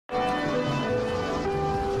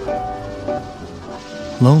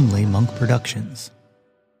Lonely Monk Productions.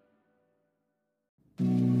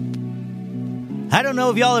 I don't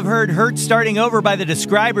know if y'all have heard Hurt Starting Over by the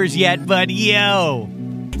Describers yet, but yo,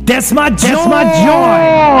 that's my joint!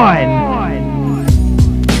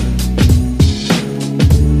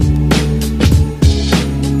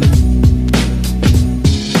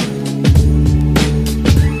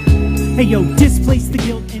 Hey yo, displace the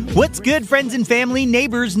guilt. What's good, friends and family,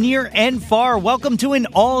 neighbors near and far? Welcome to an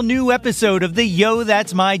all-new episode of the Yo,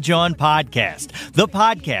 That's My John podcast. The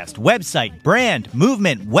podcast, website, brand,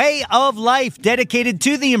 movement, way of life dedicated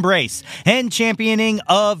to the embrace and championing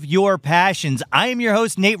of your passions. I am your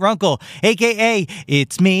host, Nate Runkle, a.k.a.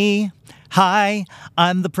 It's Me. Hi,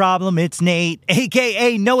 I'm the problem, it's Nate,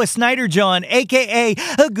 a.k.a. Noah Snyder John, a.k.a.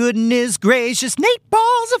 a goodness gracious Nate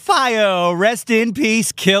Balls of Fire, rest in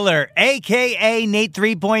peace killer, a.k.a. Nate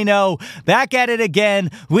 3.0, back at it again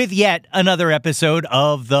with yet another episode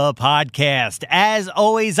of the podcast. As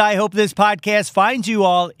always, I hope this podcast finds you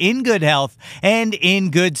all in good health and in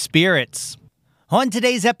good spirits. On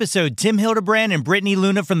today's episode, Tim Hildebrand and Brittany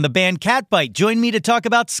Luna from the band Catbite join me to talk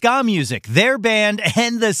about ska music, their band,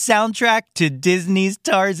 and the soundtrack to Disney's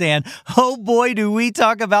Tarzan. Oh boy, do we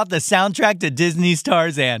talk about the soundtrack to Disney's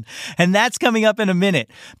Tarzan. And that's coming up in a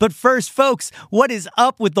minute. But first, folks, what is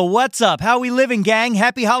up with the what's up? How we living, gang?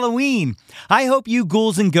 Happy Halloween. I hope you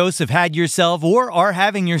ghouls and ghosts have had yourself or are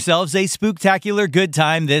having yourselves a spooktacular good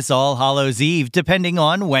time this All Hallows Eve, depending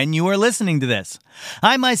on when you are listening to this.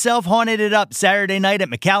 I myself haunted it up Saturday night at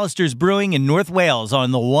McAllister's Brewing in North Wales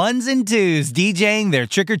on the ones and twos DJing their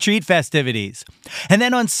trick-or-treat festivities. And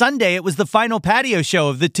then on Sunday, it was the final patio show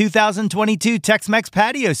of the 2022 Tex-Mex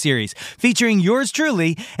Patio Series, featuring yours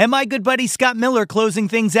truly and my good buddy Scott Miller closing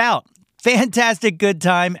things out. Fantastic good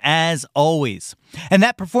time as always. And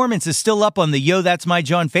that performance is still up on the Yo, That's My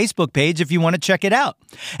John Facebook page if you want to check it out.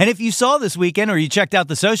 And if you saw this weekend or you checked out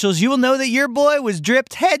the socials, you will know that your boy was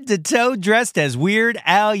dripped head to toe dressed as Weird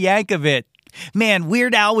Al Yankovic. Man,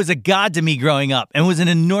 Weird Al was a god to me growing up and was an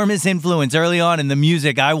enormous influence early on in the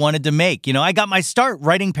music I wanted to make. You know, I got my start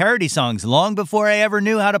writing parody songs long before I ever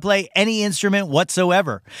knew how to play any instrument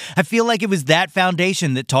whatsoever. I feel like it was that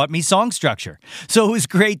foundation that taught me song structure. So it was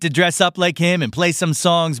great to dress up like him and play some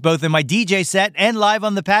songs both in my DJ set and live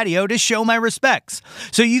on the patio to show my respects.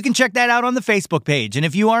 So you can check that out on the Facebook page. And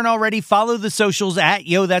if you aren't already, follow the socials at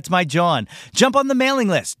Yo, That's My John. Jump on the mailing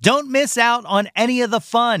list. Don't miss out on any of the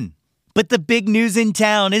fun. But the big news in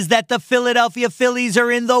town is that the Philadelphia Phillies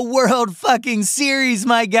are in the World fucking Series,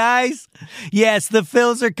 my guys. Yes, the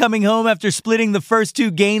Phils are coming home after splitting the first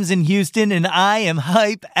two games in Houston, and I am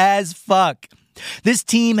hype as fuck. This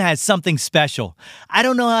team has something special. I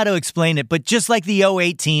don't know how to explain it, but just like the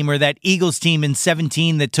 '08 team or that Eagles team in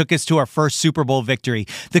 '17 that took us to our first Super Bowl victory,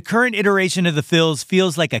 the current iteration of the Phils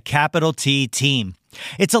feels like a capital T team.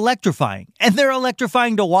 It's electrifying, and they're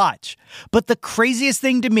electrifying to watch. But the craziest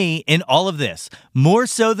thing to me in all of this, more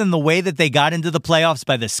so than the way that they got into the playoffs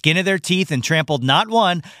by the skin of their teeth and trampled not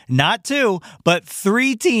one, not two, but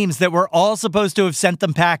three teams that were all supposed to have sent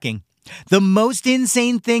them packing, the most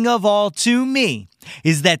insane thing of all to me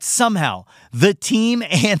is that somehow the team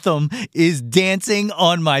anthem is Dancing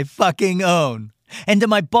on My Fucking Own. And to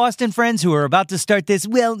my Boston friends who are about to start this,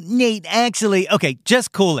 well, Nate, actually, okay,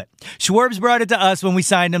 just cool it. Schwarbs brought it to us when we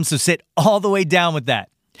signed him, so sit all the way down with that.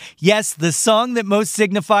 Yes, the song that most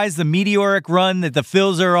signifies the meteoric run that the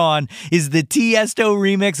Phils are on is the Tiesto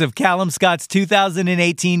remix of Callum Scott's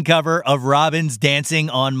 2018 cover of Robin's Dancing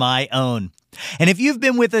on My Own. And if you've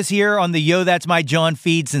been with us here on the Yo, That's My John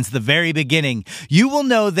feed since the very beginning, you will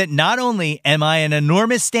know that not only am I an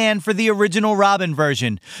enormous stan for the original Robin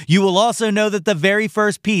version, you will also know that the very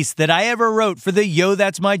first piece that I ever wrote for the Yo,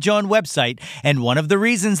 That's My John website, and one of the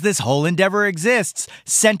reasons this whole endeavor exists,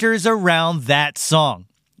 centers around that song.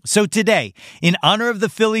 So today, in honor of the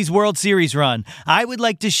Phillies World Series run, I would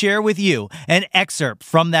like to share with you an excerpt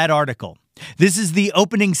from that article. This is the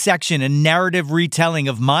opening section and narrative retelling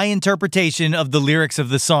of my interpretation of the lyrics of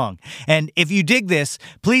the song. And if you dig this,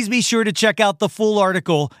 please be sure to check out the full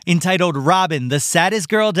article entitled Robin, the Saddest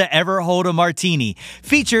Girl to Ever Hold a Martini,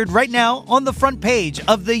 featured right now on the front page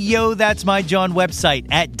of the Yo, That's My John website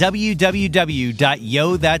at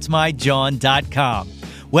www.yothat'smyjohn.com.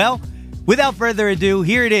 Well, without further ado,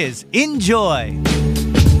 here it is. Enjoy!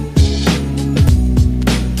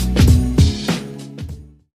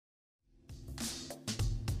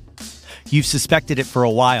 You've suspected it for a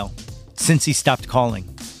while, since he stopped calling.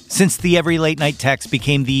 Since the every late night text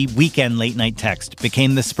became the weekend late night text,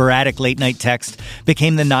 became the sporadic late night text,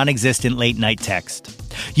 became the non-existent late night text.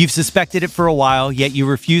 You've suspected it for a while, yet you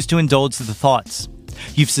refuse to indulge the thoughts.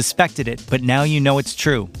 You've suspected it, but now you know it's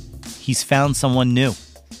true. He's found someone new.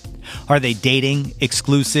 Are they dating?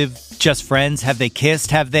 Exclusive? Just friends? Have they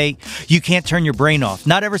kissed? Have they... You can't turn your brain off.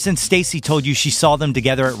 Not ever since Stacy told you she saw them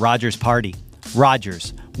together at Roger's party.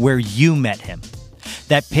 Roger's, where you met him.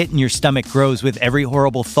 That pit in your stomach grows with every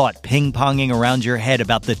horrible thought ping-ponging around your head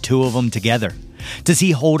about the two of them together. Does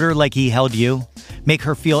he hold her like he held you? Make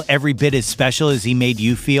her feel every bit as special as he made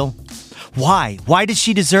you feel? Why? Why does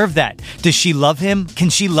she deserve that? Does she love him? Can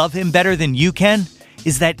she love him better than you can?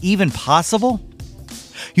 Is that even possible?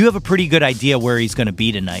 You have a pretty good idea where he's going to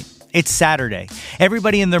be tonight. It's Saturday.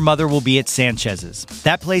 Everybody and their mother will be at Sanchez's.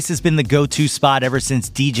 That place has been the go-to spot ever since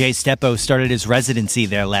DJ Steppo started his residency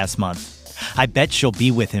there last month. I bet she'll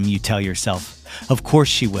be with him, you tell yourself. Of course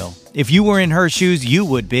she will. If you were in her shoes, you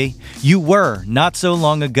would be. You were, not so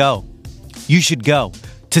long ago. You should go,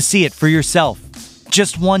 to see it for yourself.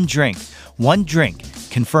 Just one drink. One drink.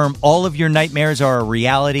 Confirm all of your nightmares are a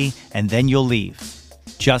reality, and then you'll leave.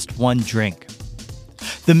 Just one drink.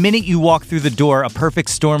 The minute you walk through the door, a perfect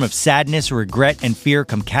storm of sadness, regret, and fear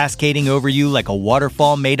come cascading over you like a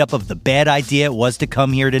waterfall made up of the bad idea it was to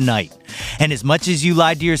come here tonight. And as much as you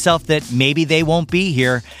lied to yourself that maybe they won't be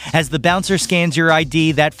here, as the bouncer scans your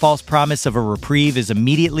ID, that false promise of a reprieve is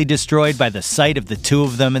immediately destroyed by the sight of the two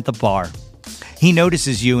of them at the bar. He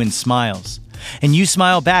notices you and smiles. And you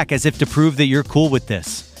smile back as if to prove that you're cool with this.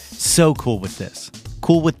 So cool with this.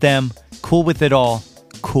 Cool with them. Cool with it all.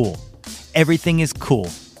 Cool. Everything is cool.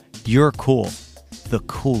 You're cool. The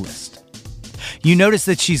coolest. You notice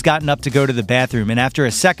that she's gotten up to go to the bathroom, and after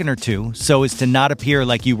a second or two, so as to not appear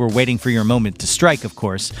like you were waiting for your moment to strike, of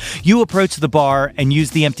course, you approach the bar and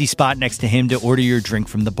use the empty spot next to him to order your drink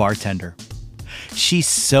from the bartender. She's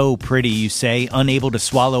so pretty, you say, unable to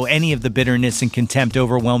swallow any of the bitterness and contempt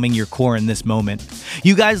overwhelming your core in this moment.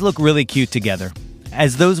 You guys look really cute together.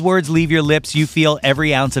 As those words leave your lips, you feel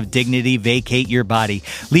every ounce of dignity vacate your body,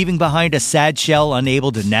 leaving behind a sad shell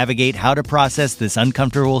unable to navigate how to process this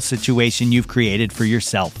uncomfortable situation you've created for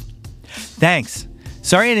yourself. Thanks.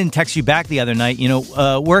 Sorry I didn't text you back the other night.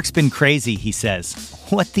 Work's been crazy, he says.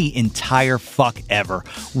 What the entire fuck ever?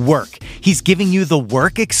 Work. He's giving you the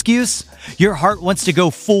work excuse? Your heart wants to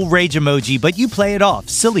go full rage emoji, but you play it off.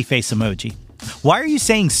 Silly face emoji. Why are you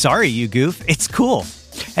saying sorry, you goof? It's cool.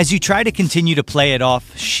 As you try to continue to play it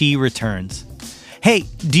off, she returns. Hey,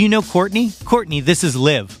 do you know Courtney? Courtney, this is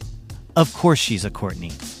Liv. Of course she's a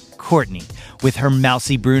Courtney. Courtney, with her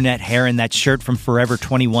mousy brunette hair and that shirt from Forever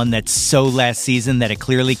 21 that's so last season that it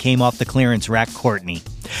clearly came off the clearance rack. Courtney.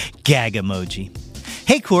 Gag emoji.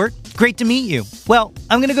 Hey, Court. Great to meet you. Well,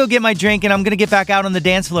 I'm going to go get my drink and I'm going to get back out on the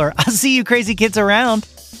dance floor. I'll see you crazy kids around.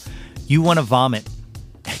 You want to vomit.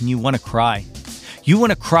 And you want to cry. You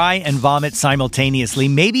want to cry and vomit simultaneously,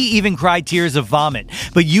 maybe even cry tears of vomit,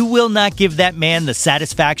 but you will not give that man the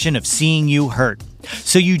satisfaction of seeing you hurt.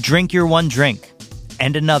 So you drink your one drink,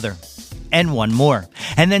 and another, and one more.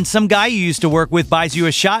 And then some guy you used to work with buys you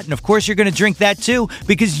a shot, and of course you're going to drink that too,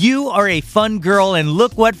 because you are a fun girl, and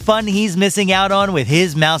look what fun he's missing out on with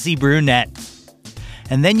his mousy brunette.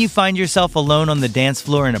 And then you find yourself alone on the dance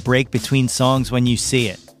floor in a break between songs when you see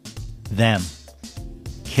it. Them.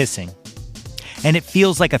 Kissing. And it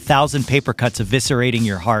feels like 1,000 paper cuts eviscerating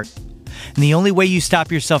your heart. And the only way you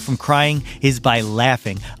stop yourself from crying is by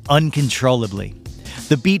laughing uncontrollably.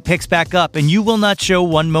 The beat picks back up, and you will not show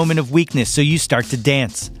one moment of weakness, so you start to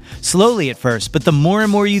dance. Slowly at first, but the more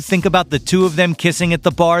and more you think about the two of them kissing at the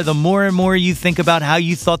bar, the more and more you think about how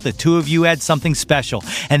you thought the two of you had something special,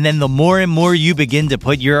 and then the more and more you begin to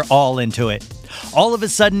put your all into it. All of a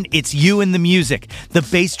sudden, it's you and the music, the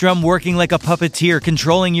bass drum working like a puppeteer,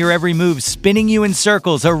 controlling your every move, spinning you in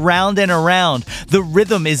circles around and around. The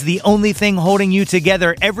rhythm is the only thing holding you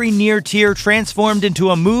together, every near tear transformed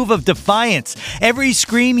into a move of defiance, every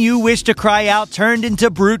scream you wish to cry out turned into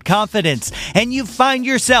brute confidence, and you find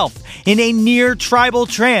yourself in a near tribal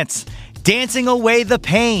trance, dancing away the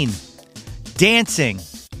pain, dancing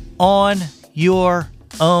on your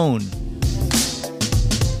own.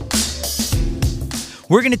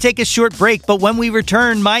 We're going to take a short break, but when we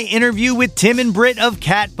return, my interview with Tim and Britt of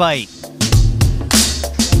Catbite.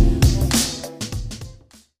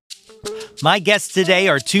 My guests today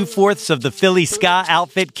are 2/4 of the Philly ska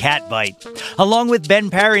outfit Catbite. Along with Ben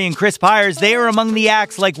Parry and Chris Pyers, they are among the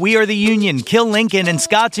acts like We Are the Union, Kill Lincoln, and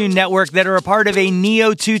Ska Tune Network that are a part of a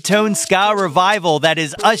neo-two-tone ska revival that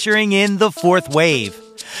is ushering in the fourth wave.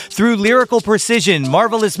 Through lyrical precision,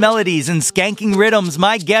 marvelous melodies, and skanking rhythms,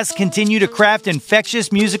 my guests continue to craft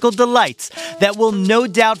infectious musical delights that will no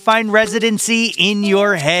doubt find residency in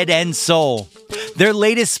your head and soul. Their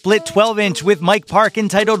latest split 12-inch with Mike Park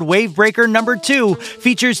entitled Wavebreaker No. 2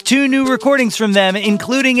 features 2 new recordings from them,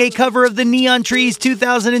 including a cover of the Neon Trees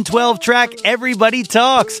 2012 track Everybody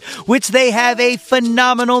Talks, which they have a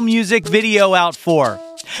phenomenal music video out for.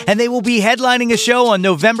 And they will be headlining a show on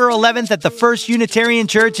November 11th at the First Unitarian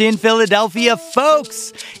Church in Philadelphia.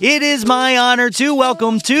 Folks, it is my honor to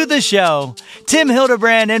welcome to the show Tim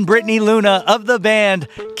Hildebrand and Brittany Luna of the band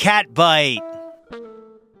Catbite.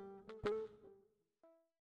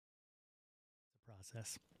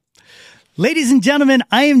 Ladies and gentlemen,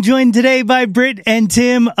 I am joined today by Britt and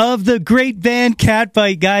Tim of the great band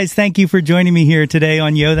Catbite. Guys, thank you for joining me here today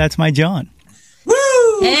on Yo, That's My John. Woo!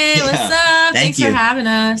 Hey, what's up? Thanks for having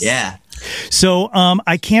us. Yeah. So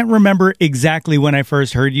I can't remember exactly when I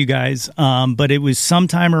first heard you guys, but it was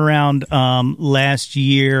sometime around last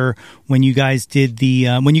year when you guys did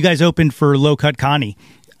when you guys opened for Low Cut Connie.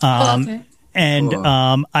 Okay. And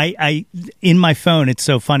I in my phone, it's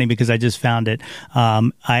so funny because I just found it.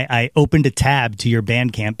 I opened a tab to your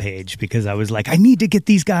Bandcamp page because I was like, I need to get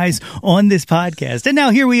these guys on this podcast. And now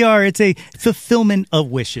here we are. It's a fulfillment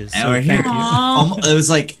of wishes. And we're here. It was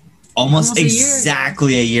like almost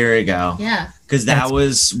exactly a year ago. Yeah. Because that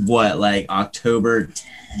was what, like October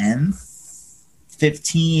 10th,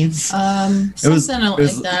 15th? Something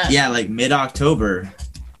like that. Yeah, like mid-October.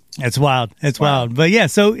 That's wild. That's wild.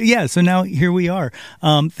 But so now here we are.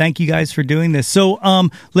 Thank you guys for doing this. So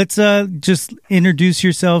let's just introduce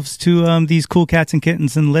yourselves to these cool cats and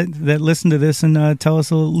kittens and that listen to this and tell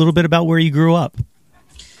us a little bit about where you grew up.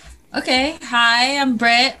 Okay. Hi, I'm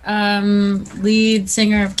Britt, lead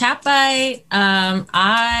singer of Catbite.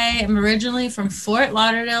 I am originally from Fort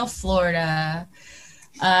Lauderdale, Florida.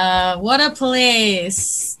 What a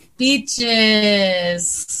place.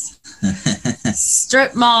 Beaches.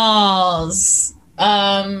 Strip malls,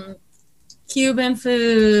 Cuban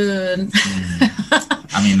food.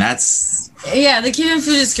 I mean, that's the Cuban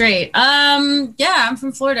food is great. I'm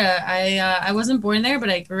from Florida. I wasn't born there, but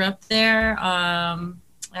I grew up there.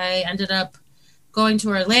 I ended up going to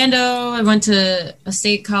Orlando. I went to a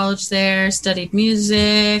state college there, studied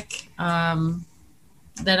music. Then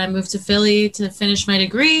I moved to Philly to finish my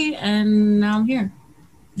degree, and now I'm here.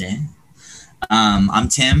 Yeah. I'm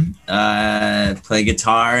Tim, play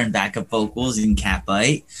guitar and backup vocals in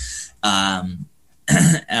Catbite. I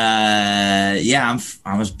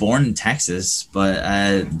was born in Texas, but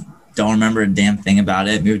I don't remember a damn thing about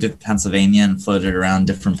it. Moved to Pennsylvania and floated around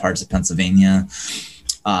different parts of Pennsylvania.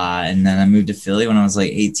 And then I moved to Philly when I was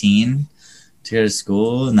like 18 to go to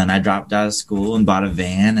school. And then I dropped out of school and bought a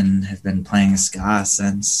van and have been playing ska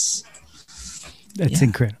since. That's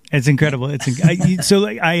incredible. It's incredible.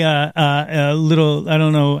 I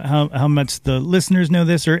don't know how much the listeners know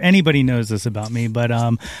this or anybody knows this about me, but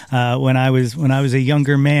when I was a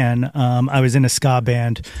younger man, I was in a ska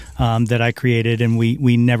band that I created, and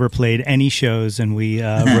we never played any shows, and we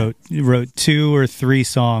wrote 2 or 3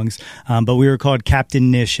 songs, but we were called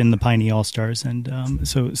Captain Nish and the Piney All Stars, and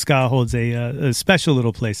so ska holds a special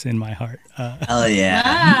little place in my heart. Hell yeah!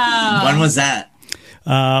 Wow. When was that?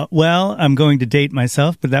 Well, I'm going to date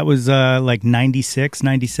myself, but that was like 96,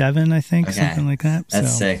 97, I think, something like that.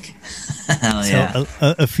 That's sick. Hell yeah. So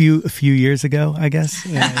a few years ago, I guess,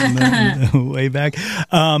 way back.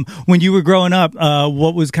 When you were growing up,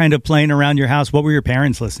 what was kind of playing around your house? What were your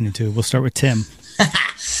parents listening to? We'll start with Tim.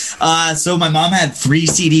 So my mom had 3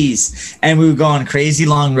 CDs, and we would go on crazy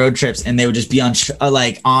long road trips, and they would just be on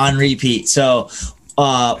on repeat. So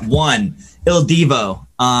 1, Il Divo.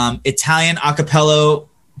 Italian acapella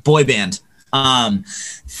boy band.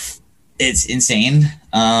 It's insane.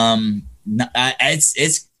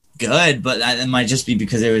 It's good, but it might just be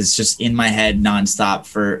because it was just in my head nonstop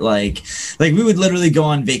for like we would literally go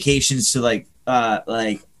on vacations to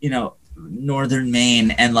northern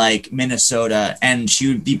Maine and like Minnesota, and she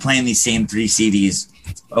would be playing these same 3 CDs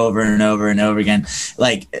over and over and over again.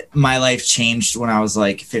 Like, my life changed when I was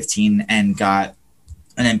like 15 and got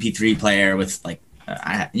an MP3 player with like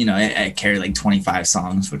I carried like 25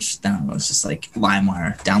 songs, which then was just like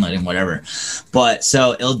LimeWire, downloading whatever. But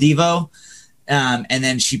so Il Divo, and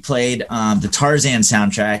then she played the Tarzan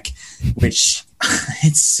soundtrack, which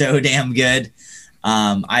it's so damn good.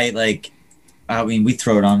 We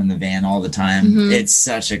throw it on in the van all the time. Mm-hmm. It's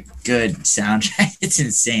such a good soundtrack. It's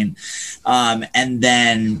insane. And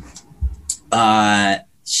then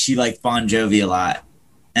she liked Bon Jovi a lot,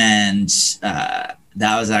 and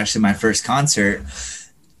that was actually my first concert,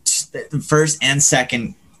 the first and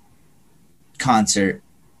second concert.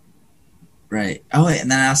 Right. Oh, wait, and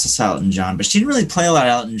then I also saw Elton John, but she didn't really play a lot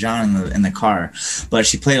of Elton John in the car, but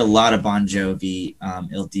she played a lot of Bon Jovi,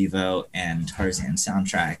 Il Divo, and Tarzan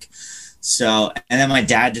soundtrack. So, and then my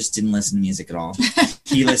dad just didn't listen to music at all.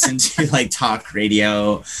 He listened to like talk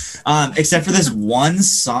radio, except for this one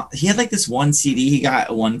song. He had like this one CD he got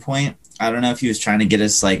at one point. I don't know if he was trying to get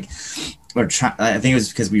us like, I think it was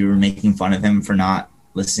because we were making fun of him for not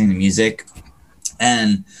listening to music.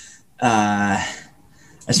 And I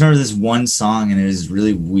just remember this one song, and it was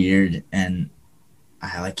really weird, and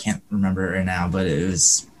I can't remember it right now, but it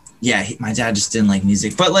was, my dad just didn't like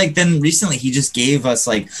music. But like then recently he just gave us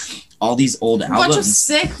like all these old albums. A bunch of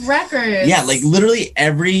sick records. Yeah, like literally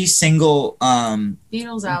every single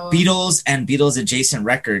Beatles album. Beatles and Beatles adjacent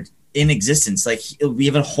record in existence. Like we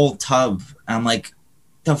have a whole tub. I'm like,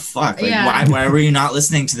 the fuck? Like why were you not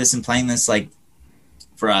listening to this and playing this like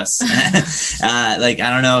for us? Like I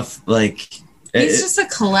don't know if like he's just a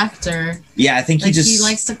collector. Yeah, I think he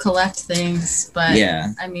likes to collect things, but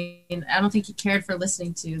I mean, I don't think he cared for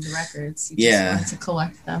listening to the records. He just wanted to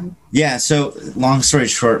collect them. Yeah, so long story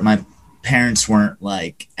short, my parents weren't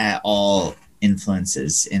like at all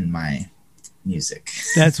influences in my music.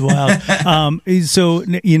 That's wild. So,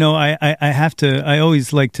 you know, I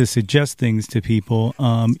always like to suggest things to people.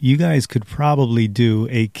 You guys could probably do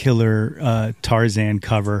a killer Tarzan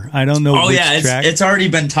cover. I don't know which track. It's already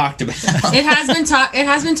been talked about. It has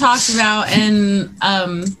been talked about, and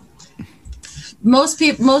most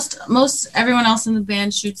everyone else in the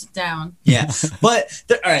band shoots it down. Yeah, but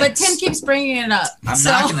all right. But Tim keeps bringing it up.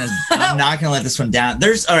 I'm not gonna let this one down.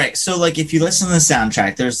 There's all right. So like, if you listen to the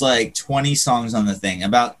soundtrack, there's like 20 songs on the thing.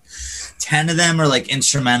 About 10 of them are like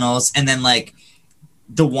instrumentals, and then like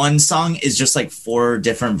the one song is just like 4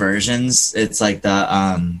 different versions. It's like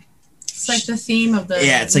the It's like the theme of the.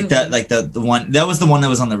 Yeah, it's movie. Like the one that was the one that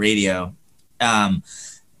was on the radio.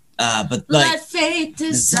 But like, let fate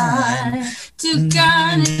decide to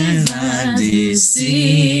guide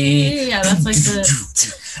DC. Yeah, that's like the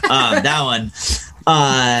that one.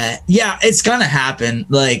 It's gonna happen.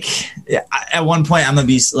 Like at one point, I'm gonna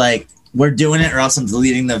be like, we're doing it, or else I'm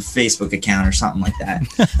deleting the Facebook account or something like that.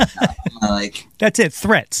 Like that's it.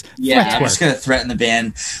 Threats. Yeah, Threats I'm just gonna threaten the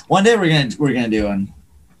band. One day we're gonna do one.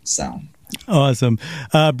 So awesome.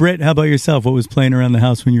 Britt, how about yourself? What was playing around the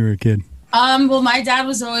house when you were a kid? Well, my dad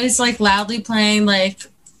was always like loudly playing like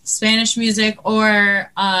Spanish music or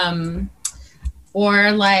like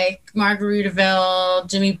Margaritaville,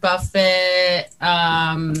 Jimmy Buffett,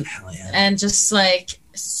 and just like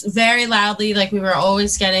very loudly. Like we were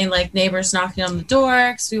always getting like neighbors knocking on the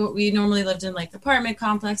door, because we normally lived in like apartment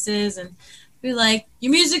complexes, and we'd be like,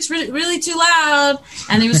 your music's really too loud,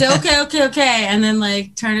 and he would say okay, and then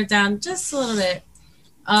like turn it down just a little bit.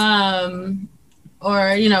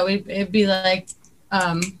 Or, you know, it'd be like,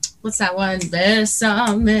 what's that one?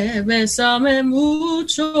 Besame, besame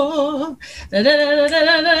mucho. I don't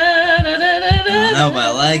know, but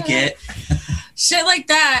I like it. Shit like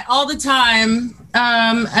that all the time.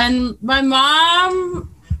 And my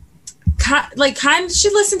mom, she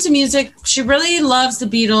listened to music. She really loves the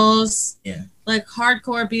Beatles. Yeah. Like,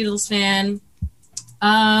 hardcore Beatles fan.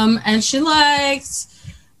 And she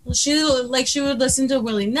would listen to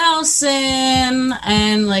Willie Nelson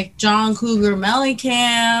and like John Cougar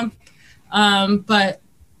Mellencamp. But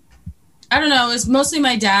I don't know, it was mostly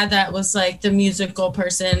my dad that was like the musical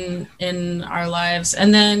person in our lives.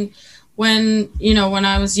 And then when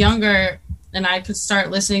I was younger and I could start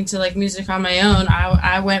listening to like music on my own,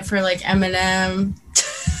 I went for like Eminem.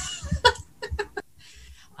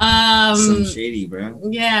 Some shady, bro.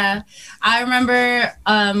 Yeah, I remember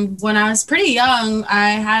when I was pretty young,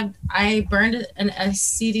 I burned a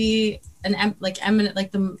CD, Eminent,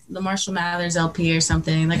 like the Marshall Mathers LP or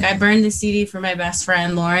something. Like I burned the CD for my best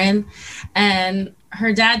friend Lauren, and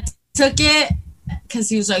her dad took it because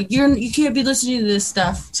he was like, "You can't be listening to this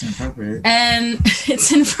stuff. It's inappropriate." And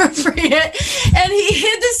it's inappropriate. And he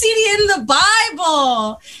hid the CD in the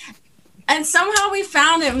Bible. And somehow we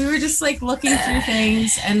found it. We were just like looking through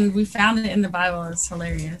things, and we found it in the Bible. It's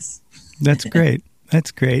hilarious. That's great.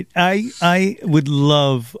 That's great. I would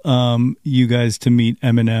love you guys to meet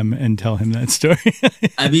Eminem and tell him that story.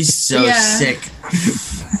 I'd be so sick.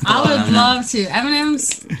 I would love to.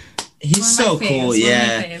 Eminem's he's so cool.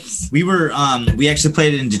 Yeah, we actually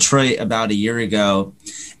played it in Detroit about a year ago,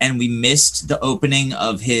 and we missed the opening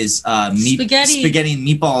of his spaghetti and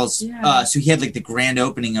meatballs. Yeah. So he had like the grand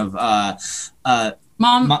opening of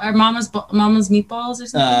Mama's Meatballs or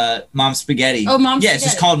something. Mom's Spaghetti. Oh, Mom's Spaghetti. Yeah, it's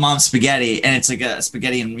just called Mom's Spaghetti, and it's like a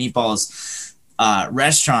spaghetti and meatballs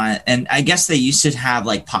restaurant. And I guess they used to have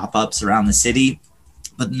like pop-ups around the city,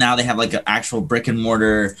 but now they have like an actual brick and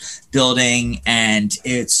mortar building, and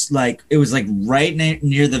it was like right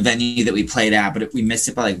near the venue that we played at, but we missed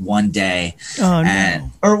it by like one day. Oh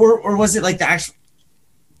no! Or was it like the actual?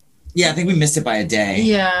 Yeah, I think we missed it by a day.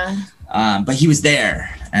 Yeah. But he was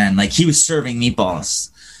there, and like he was serving meatballs.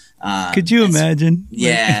 Could you imagine?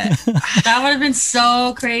 Yeah. That would have been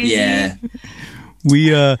so crazy. Yeah.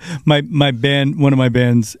 We my band, one of my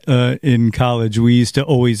bands in college, we used to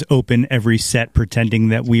always open every set pretending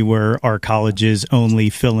that we were our college's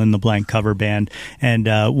only fill in the blank cover band, and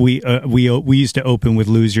we used to open with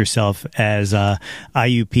Lose Yourself as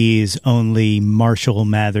IUP's only Marshall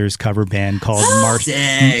Mathers cover band called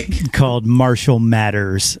Marshall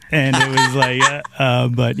Matters, and it was like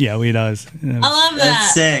but yeah, we know I love that.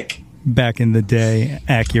 That's sick. back in the day,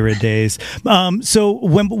 accurate days. So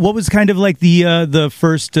what was kind of like the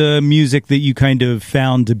first music that you kind of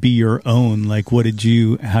found to be your own? Like, how did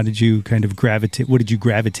you kind of gravitate? What did you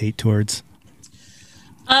gravitate towards?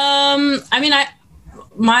 I mean,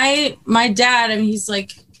 my dad, I mean,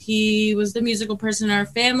 he was the musical person in our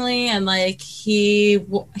family, and like he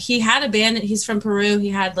had a band. He's from Peru. He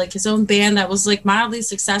had like his own band that was like mildly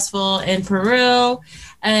successful in Peru,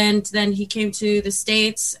 and then he came to the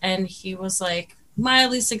States and he was like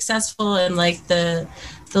mildly successful in like the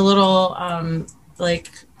little like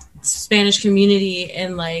Spanish community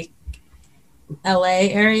in like LA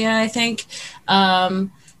area, I think.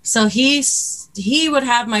 So he would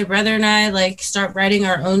have my brother and I like start writing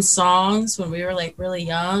our own songs when we were like really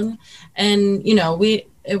young, and you know we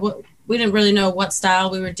didn't really know what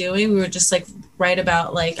style we were doing. We would just like write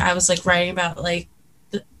about like I was like writing about like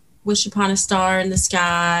the Wish Upon a Star in the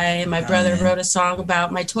Sky. My brother wrote a song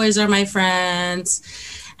about My Toys Are My Friends,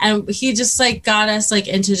 and he just like got us like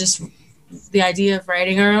into just the idea of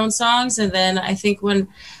writing our own songs. And then I think when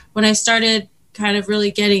I started kind of really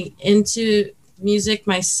getting into music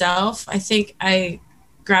myself, I think I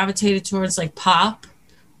gravitated towards like pop,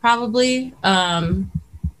 probably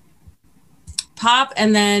pop,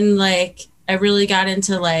 and then like I really got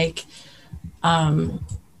into like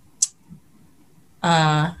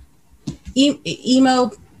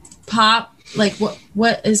emo pop. Like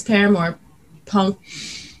what is Paramore? Punk.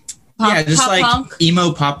 Yeah, just pop like punk.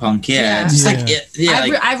 Emo pop punk. Yeah, just like it.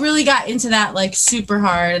 Yeah, I really got into that like super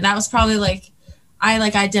hard, and that was probably like I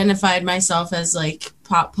like identified myself as like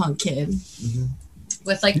pop punk kid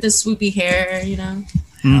with like the swoopy hair, you know.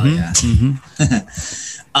 Oh yeah.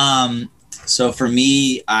 So for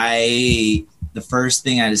me, the first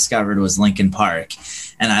thing I discovered was Linkin Park,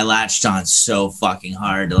 and I latched on so fucking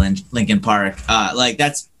hard to Linkin Park. Like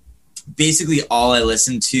that's basically all I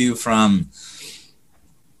listened to from.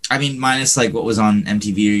 I mean, minus like what was on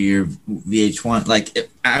MTV or VH1. Like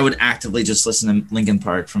I would actively just listen to Linkin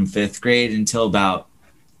Park from 5th grade until about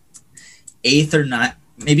 8th or 9th,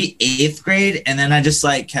 maybe 8th grade, and then I just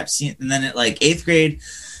like kept seeing. And then at like 8th grade,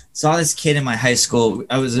 saw this kid in my high school.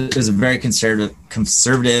 It was a very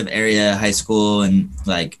conservative area high school, and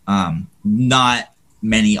like not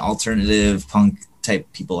many alternative punk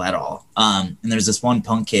type people at all. And there's this one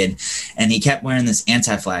punk kid, and he kept wearing this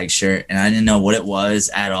Anti-Flag shirt, and I didn't know what it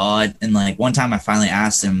was at all. And like one time I finally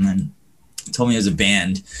asked him, and he told me it was a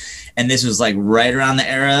band. And this was like right around the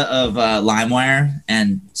era of LimeWire,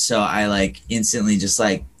 and so I like instantly just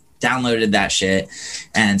like downloaded that shit.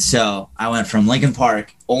 And so I went from Linkin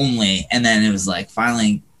Park only, and then it was like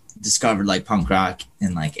finally discovered like punk rock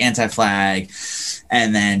and like Anti-Flag,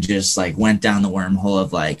 and then just like went down the wormhole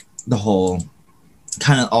of like the whole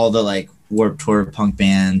kind of all the like Warped Tour punk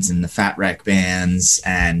bands and the Fat Wreck bands,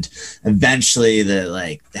 and eventually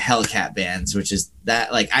the Hellcat bands, which is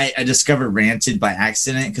that like I discovered Rancid by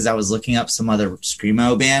accident because I was looking up some other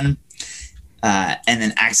screamo band, and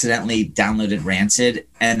then accidentally downloaded Rancid,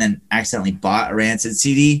 and then accidentally bought a Rancid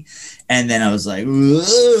CD, and then I was like,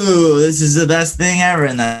 "Ooh, this is the best thing ever!"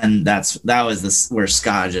 And then that was where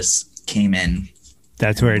ska just came in.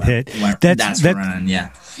 That's where it hit. That's running,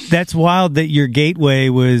 yeah. That's wild that your gateway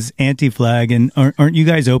was Anti-Flag, and aren't you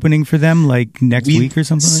guys opening for them like next week or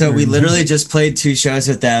something? So we literally just played 2 shows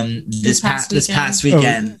with them this past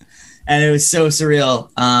weekend, and it was so surreal.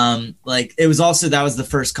 Like it was also that was the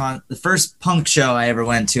first punk show I ever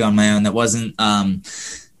went to on my own that wasn't Elton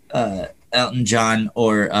John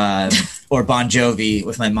or Bon Jovi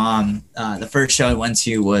with my mom. The first show I went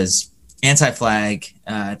to was Anti-Flag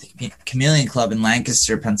at the Chameleon Club in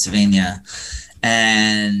Lancaster, Pennsylvania.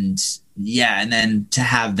 And then to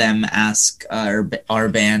have them ask our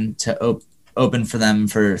band to open for them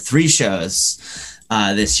for 3 shows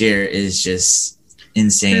this year is just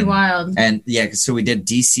insane. Pretty wild. And yeah, so we did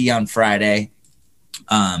DC on Friday,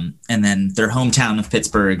 and then their hometown of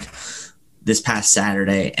Pittsburgh this past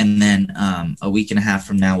Saturday, and then a week and a half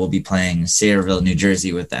from now we'll be playing Sayreville, New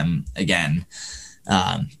Jersey with them again.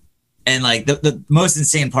 And like the most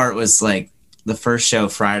insane part was like the first show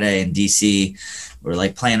Friday in DC. We're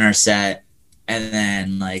like playing our set, and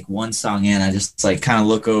then like one song in, I just like kind of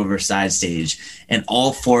look over side stage, and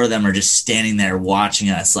all 4 of them are just standing there watching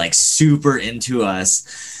us, like super into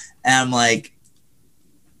us. And I'm like,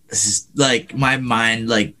 this is like, my mind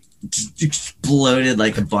like exploded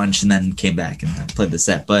like a bunch, and then came back and played the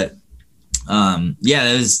set. But yeah,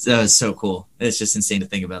 that was so cool. It's just insane to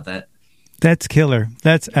think about that. That's killer.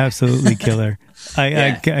 That's absolutely killer.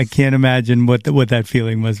 I can't imagine what that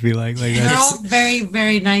feeling must be like. Like, they're all very,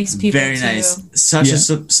 very nice people. Very too. nice. Such a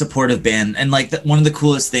supportive band. And like one of the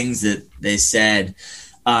coolest things that they said,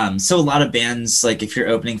 so a lot of bands, like if you're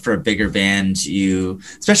opening for a bigger band,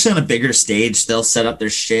 especially on a bigger stage, they'll set up their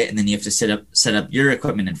shit, and then you have to set up your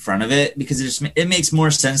equipment in front of it, because it makes more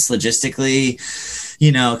sense logistically,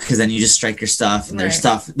 because then you just strike your stuff, and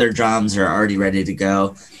their drums are already ready to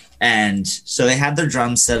go. And so they had their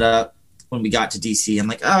drums set up when we got to DC. I'm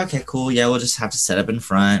like, oh, okay, cool. Yeah, we'll just have to set up in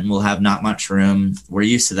front, and we'll have not much room. We're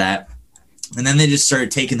used to that. And then they just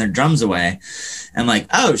started taking their drums away. I'm like,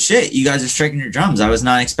 oh, shit, you guys are striking your drums. I was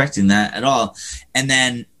not expecting that at all. And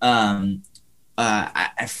then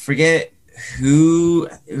I forget who,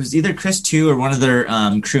 it was either Chris too or one of their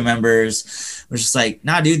crew members was just like,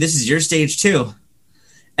 nah, dude, this is your stage too.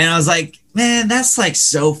 And I was like, man, that's like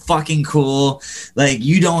so fucking cool. Like,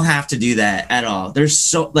 you don't have to do that at all. There's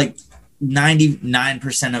so like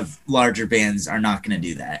 99% of larger bands are not going to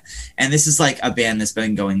do that. And this is like a band that's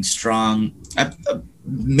been going strong, a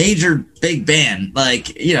major big band.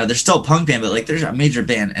 Like, they're still a punk band, but like there's a major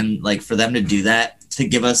band. And like for them to do that, to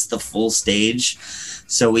give us the full stage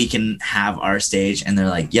so we can have our stage. And they're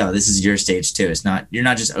like, yo, this is your stage too. You're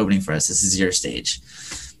not just opening for us. This is your stage.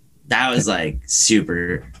 That was like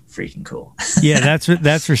super freaking cool. Yeah,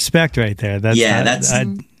 that's respect right there.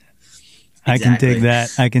 I can dig that.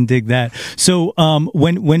 I can dig that. So,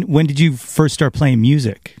 when did you first start playing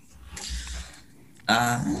music?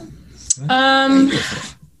 I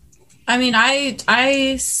mean,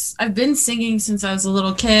 I've been singing since I was a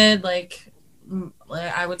little kid. Like,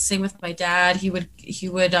 I would sing with my dad. He would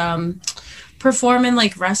perform in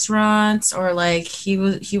like restaurants, or like he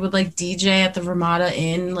would like DJ at the Ramada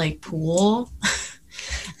Inn like pool.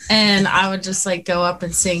 And I would just like go up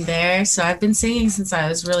and sing there. So I've been singing since I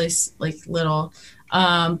was really like little.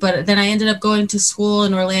 But then I ended up going to school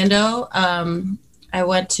in Orlando. I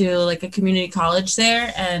went to like a community college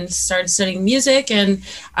there and started studying music. And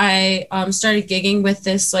I started gigging with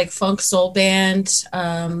this like funk soul band.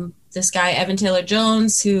 This guy, Evan Taylor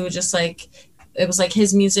Jones, who just like, it was like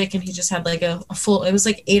his music, and he just had like a full, it was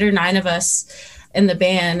like 8 or 9 of us in the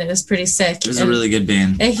band. It was pretty sick. It was a really good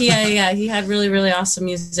band. He had really, really awesome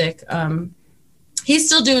music. He's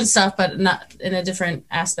still doing stuff, but not in a different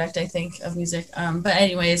aspect, I think, of music. But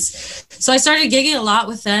anyways, so I started gigging a lot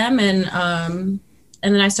with them, and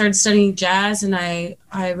then I started studying jazz, and I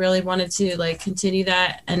really wanted to like continue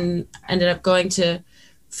that, and ended up going to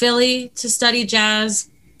Philly to study jazz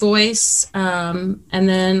voice. And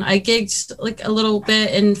then I gigged like a little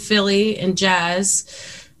bit in Philly in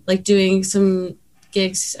jazz, like doing some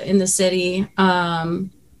gigs in the city. But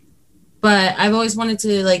I've always wanted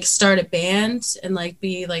to like start a band and like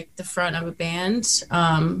be like the front of a band.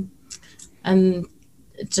 And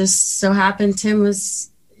it just so happened Tim was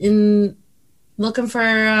looking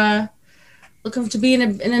to be in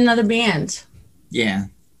another band. Yeah.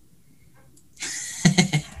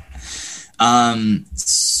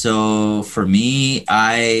 So for me,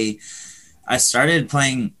 I started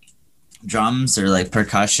playing drums or like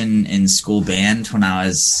percussion in school band when I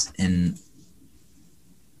was in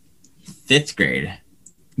 5th grade.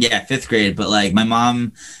 Yeah, 5th grade. But like my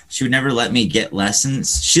mom, she would never let me get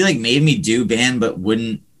lessons. She like made me do band, but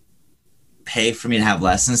wouldn't pay for me to have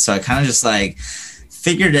lessons. So I kind of just like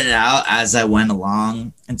figured it out as I went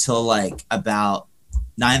along until like about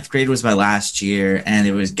 9th grade was my last year. And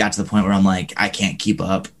it got to the point where I'm like, I can't keep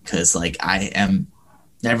up, because like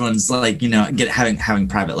everyone's like, having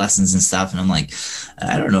private lessons and stuff. And I'm like,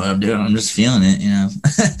 I don't know what I'm doing. I'm just feeling it,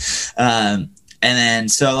 and then,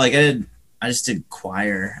 so like I just did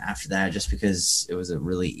choir after that, just because it was a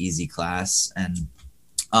really easy class. And,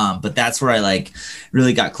 but that's where I like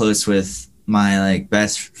really got close with my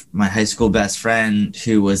high school best friend,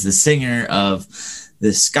 who was the singer of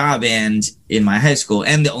the ska band in my high school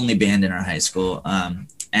and the only band in our high school.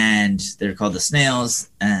 And they're called the Snails,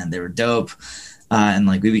 and they were dope. And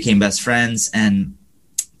like we became best friends, and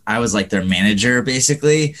I was like their manager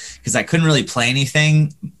basically, because I couldn't really play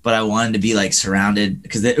anything, but I wanted to be like surrounded,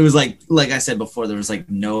 because it was like I said before, there was like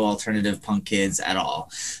no alternative punk kids at all.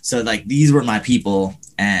 So like these were my people,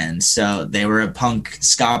 and so they were a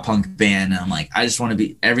ska punk band, and I'm like, I just want to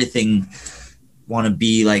be everything want to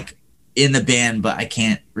be like in the band, but I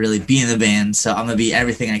can't really be in the band. So I'm going to be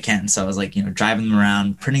everything I can. So I was like, driving them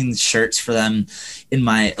around, printing shirts for them in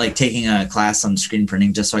my, like taking a class on screen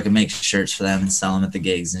printing just so I could make shirts for them and sell them at the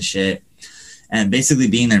gigs and shit. And basically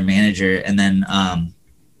being their manager. And then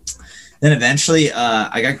eventually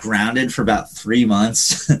I got grounded for about 3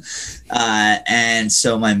 months. And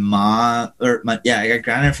so I got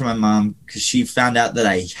grounded for my mom because she found out that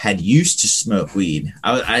I had used to smoke weed.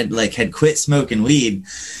 I like had quit smoking weed,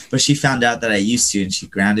 but she found out that I used to, and she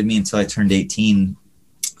grounded me until I turned 18.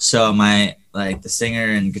 So the singer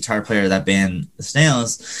and guitar player of that band, The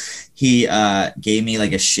Snails, he gave me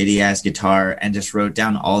like a shitty ass guitar and just wrote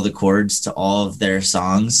down all the chords to all of their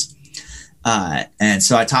songs. And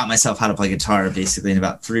so I taught myself how to play guitar basically in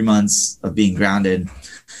about 3 months of being grounded,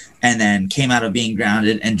 and then came out of being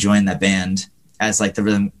grounded and joined that band as like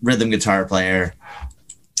the rhythm guitar player.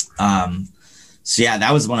 So yeah,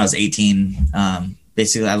 that was when I was 18.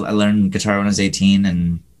 Basically I learned guitar when I was 18,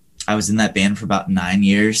 and I was in that band for about 9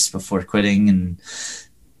 years before quitting. And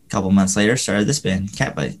a couple months later started this band,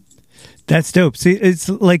 Catbite. That's dope. See, it's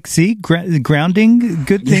like, grounding,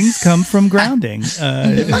 good things come from grounding.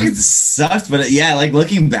 It fucking sucked, but yeah, like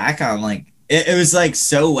looking back on like, it was like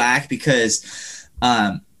so whack because,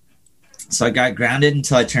 so I got grounded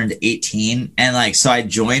until I turned 18. And like, so I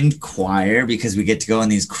joined choir because we get to go on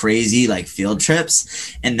these crazy like field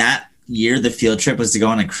trips. And that year, the field trip was to go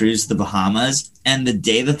on a cruise to the Bahamas. And the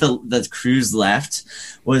day that the cruise left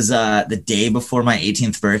was the day before my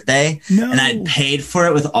 18th birthday. No. And I paid for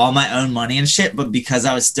it with all my own money and shit. But because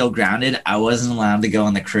I was still grounded, I wasn't allowed to go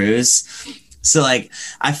on the cruise. So like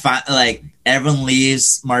everyone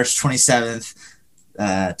leaves March 27th,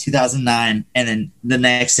 2009. And then the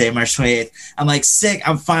next day, March 28th, I'm like, sick,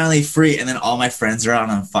 I'm finally free. And then all my friends are on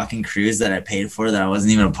a fucking cruise that I paid for that I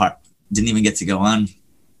wasn't even didn't even get to go on.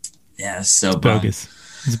 Yeah, so bogus.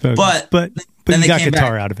 It's bogus. But you got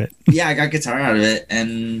guitar out of it. Yeah, I got guitar out of it,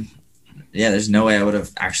 and yeah, there's no way I would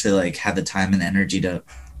have actually like had the time and energy to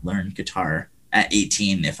learn guitar at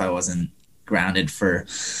 18 if I wasn't grounded for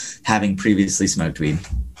having previously smoked weed.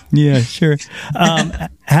 Yeah, sure.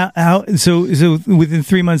 So within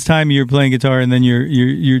 3 months' time, you're playing guitar, and then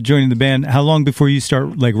you're joining the band. How long before you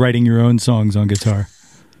start like writing your own songs on guitar?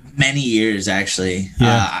 Many years, actually.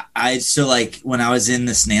 Yeah. So like when I was in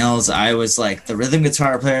the Snails, I was like the rhythm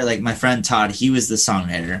guitar player. Like my friend Todd, he was the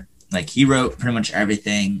songwriter. Like he wrote pretty much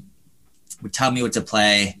everything, would tell me what to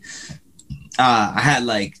play. I had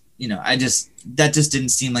like, that just didn't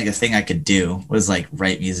seem like a thing I could do, was like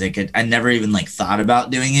write music. I never even like thought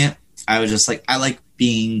about doing it. I was just like, I like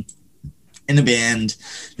being in a band.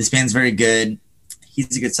 This band's very good.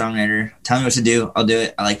 He's a good songwriter. Tell me what to do, I'll do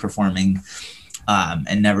it. I like performing.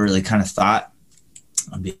 And never really kind of thought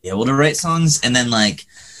I'd be able to write songs. And then like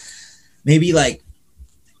maybe like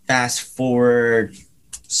fast forward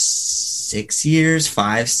 6 years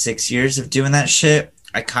of doing that shit,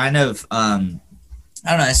 I kind of I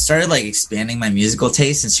don't know, I started like expanding my musical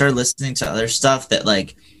taste and started listening to other stuff that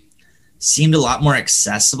like seemed a lot more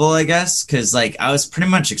accessible, I guess, because like I was pretty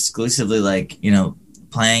much exclusively like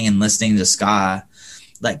playing and listening to ska,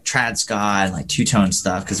 like trad ska and like two-tone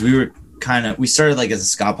stuff, because we started like as a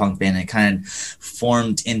ska punk band and kind of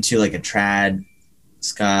formed into like a trad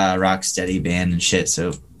ska rock steady band and shit.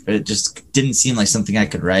 So it just didn't seem like something I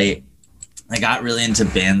could write. I got really into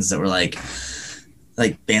bands that were like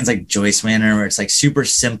bands like Joyce Manor, where it's like super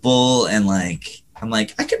simple, and like I'm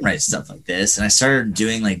like, I can write stuff like this. And I started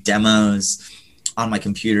doing like demos on my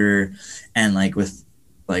computer and like with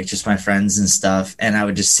like just my friends and stuff, and I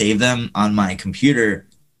would just save them on my computer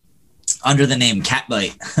under the name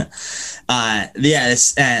Catbite.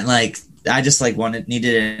 And like I just like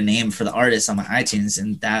needed a name for the artist on my iTunes,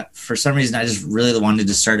 and that for some reason I just really wanted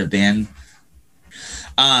to start a band.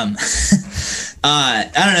 I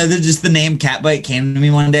don't know, just the name Catbite came to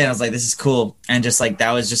me one day, and I was like, this is cool. And just like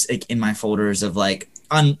that was just like in my folders of like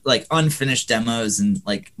unfinished demos and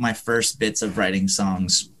like my first bits of writing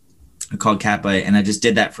songs called Catbite. And I just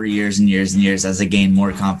did that for years and years and years as I gained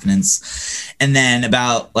more confidence. And then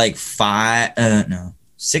about like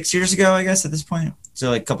 6 years ago, I guess at this point,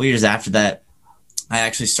 so like a couple years after that, I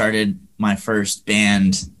actually started my first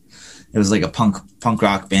band. It was like a punk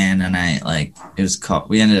rock band, and I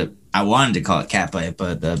wanted to call it Catbite,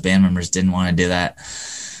 but the band members didn't want to do that.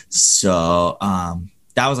 So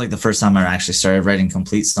that was like the first time I actually started writing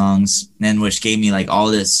complete songs, and which gave me like all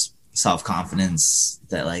this self-confidence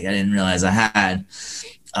that like I didn't realize I had.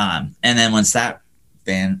 And then once I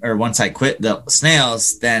quit the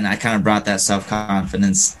Snails, then I kind of brought that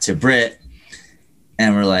self-confidence to Britt,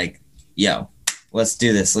 and we're like, yo, let's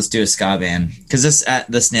do this. Let's do a ska band. Because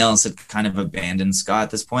the Snails had kind of abandoned ska at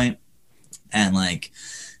this point. And like,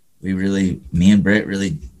 me and Britt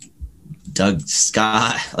really dug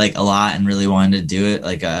ska like a lot and really wanted to do it.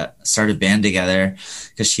 Like, start a band together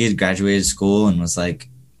because she had graduated school and was like,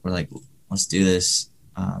 we're like, let's do this.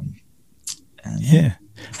 Yeah.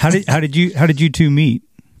 How did you two meet?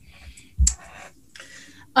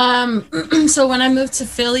 So when I moved to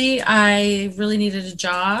Philly, I really needed a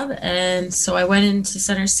job, and so I went into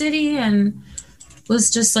Center City and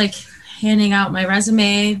was just like handing out my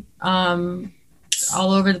resume all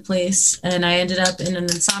over the place, and I ended up in an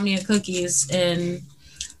Insomnia Cookies in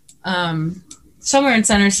somewhere in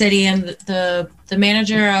Center City, and the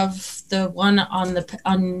manager of the one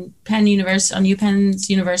on Penn University, on UPenn's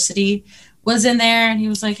University, was in there, and he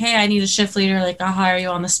was like, "Hey, I need a shift leader. Like, I'll hire you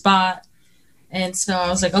on the spot." And so I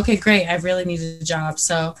was like, okay, great. I really needed a job.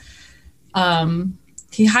 So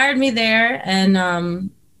he hired me there. And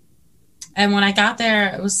when I got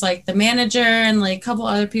there, it was like the manager and like a couple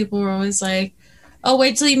other people were always like, oh,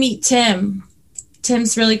 wait till you meet Tim.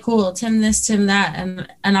 Tim's really cool. Tim this, Tim that.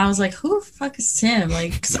 And I was like, who the fuck is Tim?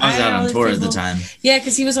 Like, because I was out on tour at the time. Yeah,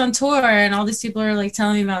 because he was on tour and all these people are like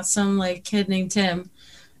telling me about some like kid named Tim.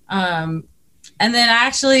 And then I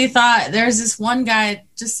actually thought there was this one guy,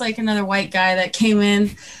 just like another white guy that came in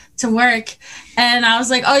to work. And I was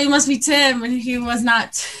like, oh, you must be Tim. And he was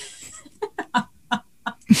not.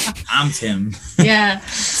 I'm Tim. Yeah.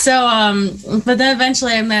 So, but then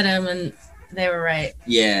eventually I met him and they were right.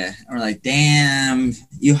 Yeah. And we're like, damn,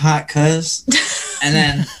 you hot cuz. And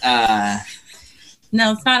then.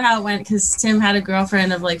 No, it's not how it went because Tim had a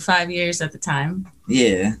girlfriend of like 5 years at the time.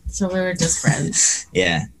 Yeah. So we were just friends.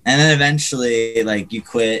 Yeah. And then eventually, like, you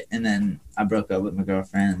quit, and then I broke up with my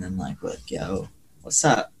girlfriend, and then, like, yo, what's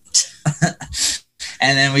up?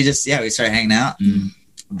 And then we started hanging out, and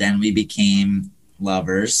then we became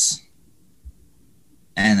lovers.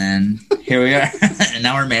 And then here we are. And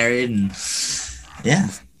now we're married, and yeah.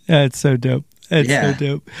 Yeah, it's so dope. It's so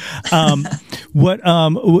dope. What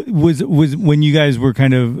was when you guys were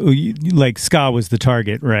kind of like ska was the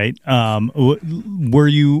target, right? Were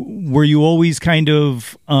you always kind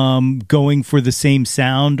of going for the same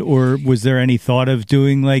sound, or was there any thought of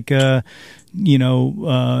doing like a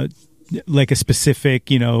like a specific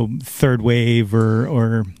third wave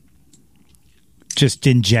or just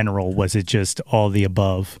in general? Was it just all the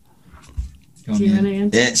above? Do you want to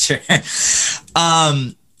answer? Yeah,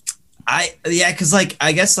 sure. Because like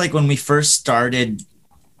I guess like when we first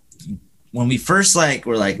like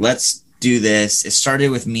were like, let's do this, it started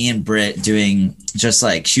with me and Britt doing just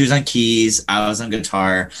like, she was on keys, I was on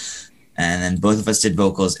guitar, and then both of us did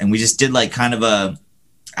vocals, and we just did like kind of a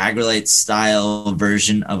Aggrolite style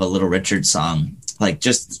version of a Little Richard song, like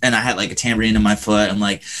just, and I had like a tambourine in my foot. I'm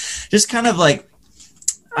like, just kind of like,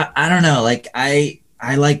 I don't know, like I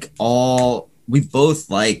like we both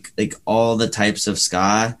like all the types of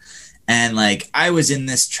ska. And like I was in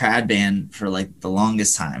this trad band for like the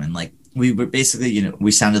longest time, and like we were basically,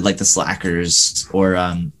 we sounded like the Slackers, or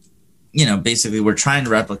basically we're trying to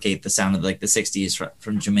replicate the sound of like the 60s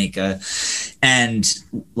from Jamaica. And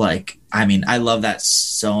like, I mean, I love that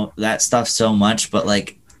stuff so much, but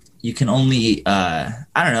like you can only I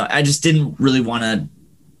don't know, I just didn't really want to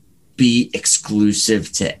be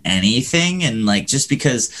exclusive to anything, and like just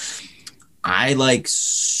because I like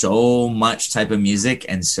so much type of music,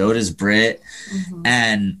 and so does Britt. Mm-hmm.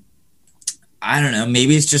 And I don't know,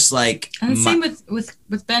 maybe it's just like, and same with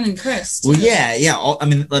Ben and Chris too. Well, yeah. I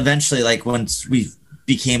mean, eventually, like once we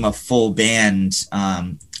became a full band,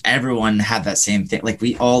 everyone had that same thing. Like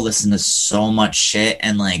we all listened to so much shit,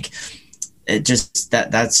 and like it just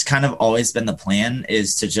that's kind of always been the plan,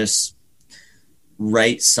 is to just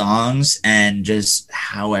write songs and just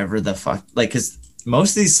however the fuck, like, because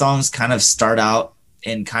most of these songs kind of start out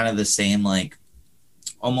in kind of the same, like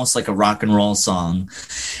almost like a rock and roll song,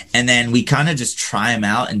 and then we kind of just try them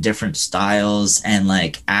out in different styles and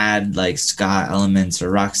like add like ska elements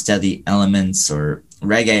or rocksteady elements or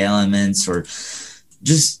reggae elements or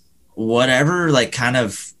just whatever, like kind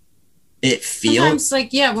of it feels. Sometimes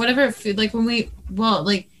like, yeah, whatever, like when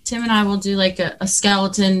like Tim and I will do like a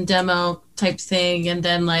skeleton demo type thing, and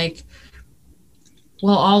then like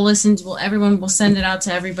we'll all listen to, everyone will send it out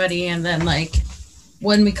to everybody, and then like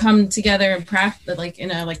when we come together and practice, like in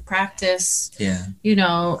a like practice, yeah,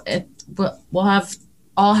 we'll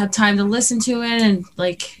all have time to listen to it, and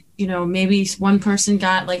like maybe one person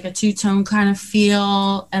got like a two-tone kind of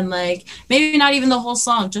feel, and like maybe not even the whole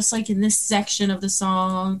song, just like in this section of the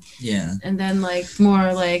song, yeah, and then like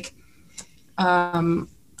more like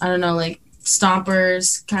I don't know, like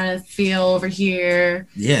Stompers kind of feel over here.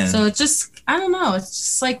 Yeah. So it's just, I don't know. It's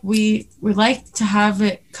just like we like to have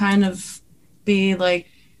it kind of be like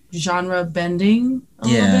genre bending a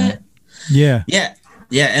little bit. Yeah.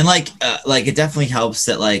 And like it definitely helps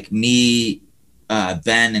that like me,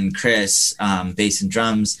 Ben and Chris, bass and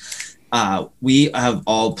drums, we have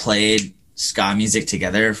all played ska music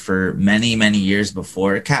together for many years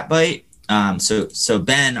before Catbite. So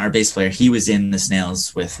Ben, our bass player, he was in the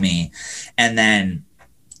Snails with me, and then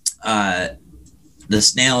the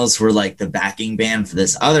Snails were like the backing band for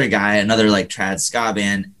this other guy, another like trad ska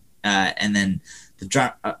band, and then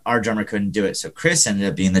our drummer couldn't do it, so Chris ended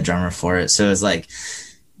up being the drummer for it. So it was like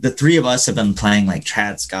the three of us have been playing like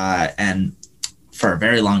trad ska and for a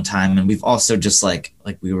very long time, and we've also just like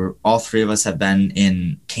we were, all three of us have been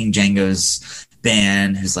in King Django's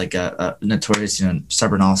band, who's like a notorious,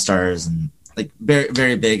 Stubborn All Stars, and like very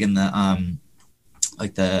very big in the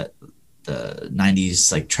like the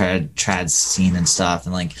 90s like trad scene and stuff,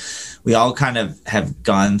 and like we all kind of have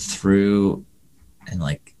gone through and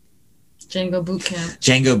like Django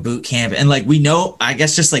boot camp, and like we know, I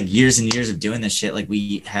guess, just like years and years of doing this shit, like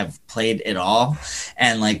we have played it all,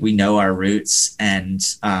 and like we know our roots, and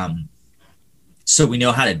so we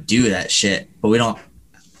know how to do that shit, but we don't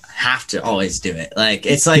have to always do it. Like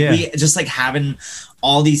it's like we just like having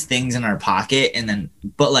all these things in our pocket, and then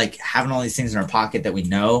but like having all these things in our pocket that we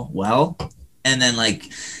know well, and then like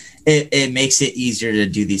it makes it easier to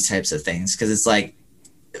do these types of things, because it's like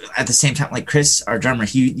at the same time, like Chris, our drummer,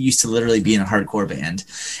 he used to literally be in a hardcore band,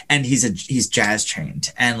 and he's jazz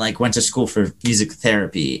trained, and like went to school for music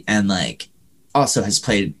therapy, and like also has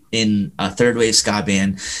played in a third wave ska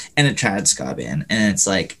band and a trad ska band, and it's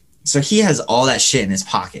like, so he has all that shit in his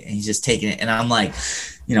pocket, and he's just taking it. And I'm like,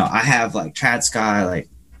 I have like trad ska, like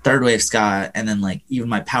third wave ska, and then like even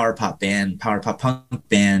my power pop punk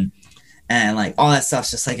band, and like all that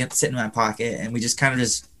stuff's just like sitting in my pocket, and we just kind of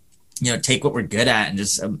just take what we're good at and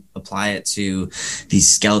just apply it to these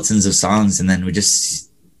skeletons of songs, and then we just,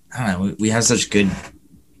 I don't know, we have such good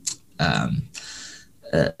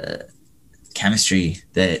chemistry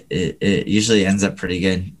that it usually ends up pretty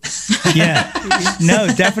good. Yeah, no,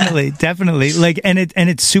 definitely. Like, and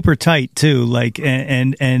it's super tight too. Like,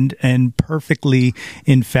 and perfectly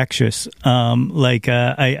infectious.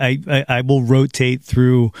 I will rotate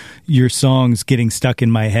through your songs, getting stuck in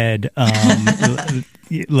my head.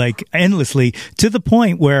 Like endlessly, to the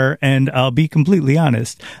point where, and I'll be completely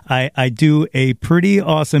honest, I do a pretty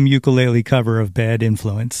awesome ukulele cover of Bad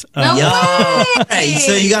Influence. Hey,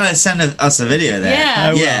 so you gotta send us a video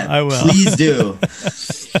there. Yeah, I will. Please do.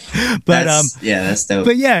 But that's dope.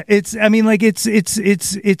 But yeah, it's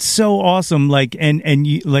so awesome. Like, and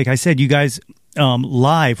you, like I said, you guys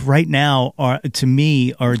live right now are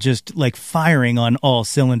just like firing on all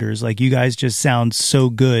cylinders. Like, you guys just sound so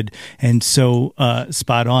good and so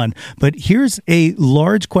spot on. But here's a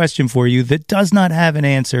large question for you that does not have an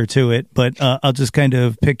answer to it, but I'll just kind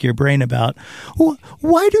of pick your brain about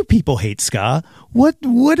why do people hate ska?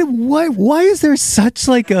 Why is there such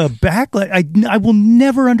like a backlash? I will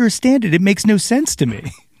never understand it. It makes no sense to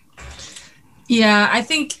me. Yeah, I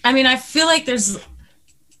feel like there's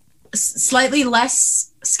slightly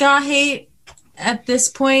less ska hate at this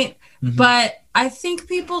point, but I think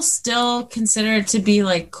people still consider it to be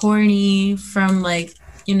like corny from like,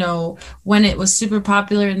 when it was super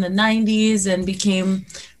popular in the 90s and became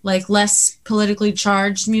like less politically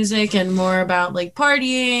charged music and more about like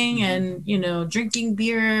partying and, drinking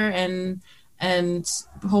beer and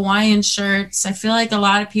Hawaiian shirts. I feel like a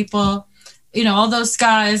lot of people, although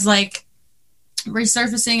ska is like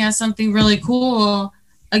resurfacing as something really cool,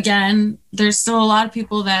 again, there's still a lot of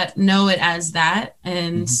people that know it as that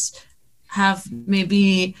and have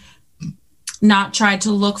maybe not tried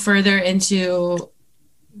to look further into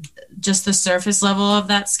just the surface level of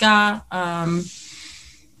that ska.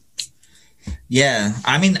 Yeah,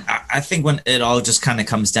 I think when it all just kind of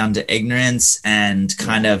comes down to ignorance and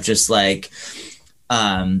kind of just like,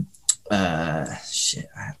 what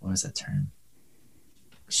was that term?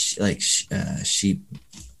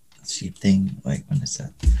 Sheep thing, like, when is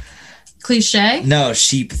that? Cliche? No,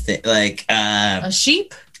 sheep thing, like a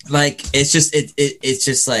sheep? Like, it's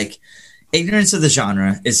just like ignorance of the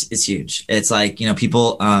genre is huge. It's like,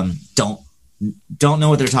 people don't know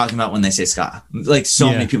what they're talking about when they say ska. Like, so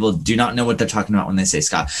many people do not know what they're talking about when they say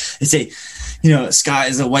ska. They say, ska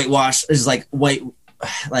is a whitewash, is like white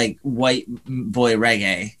boy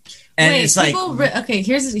reggae. And wait, it's like, okay,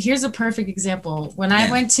 here's a perfect example. When I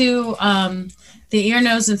went to the ear,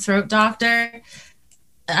 nose, and throat doctor,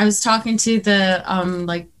 I was talking to the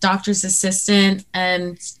like doctor's assistant,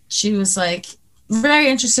 and she was like very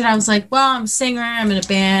interested. I was like, well, I'm a singer, I'm in a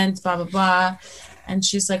band, blah blah blah. and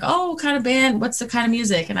she's like, oh, what kind of band? What's the kind of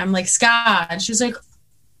music? And I'm like, ska. And she's like,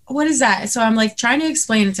 what is that? So I'm like trying to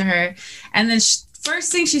explain it to her. And then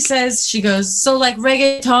first thing she says, she goes, so like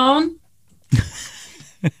reggaeton?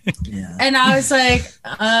 Yeah. And I was like,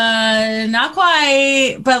 not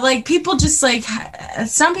quite. But like people just like,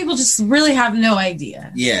 some people just really have no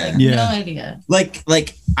idea. Yeah. Like, no idea.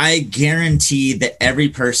 Like I guarantee that every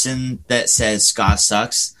person that says ska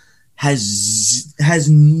sucks has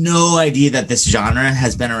no idea that this genre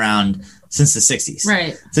has been around since the 60s.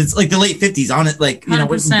 Right. Since like the late 50s on it, like, you know,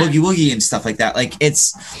 with 100%. Boogie Woogie and stuff like that. Like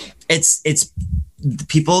it's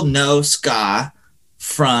people know ska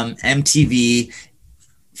from MTV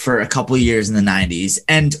for a couple of years in the 90s,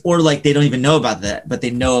 and or like they don't even know about that, but they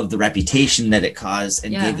know of the reputation that it caused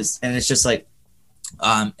and gave this, and it's just like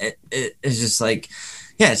it's just like,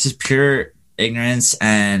 yeah, it's just pure ignorance.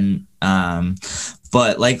 And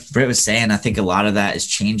but like Britt was saying, I think a lot of that is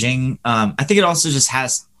changing. I think it also just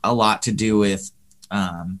has a lot to do with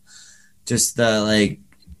just the like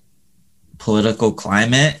political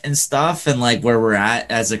climate and stuff, and like where we're at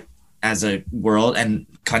as a world and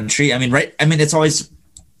country. I mean, right? I mean, it's always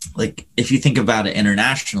like, if you think about it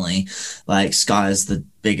internationally, like ska is the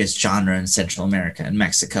biggest genre in Central America and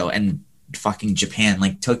Mexico and fucking Japan.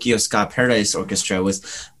 Like Tokyo Ska Paradise Orchestra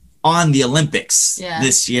was on the Olympics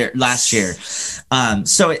last year.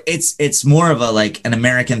 So it's more of a like an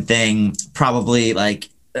American thing, probably like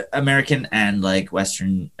American and like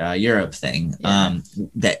Western Europe thing,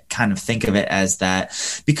 that kind of think of it as that,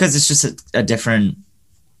 because it's just a different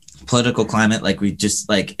political climate. Like we just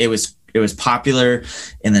like it was popular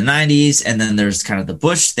in the 90s, and then there's kind of the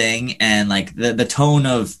Bush thing, and like the tone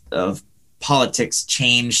of politics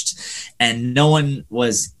changed, and no one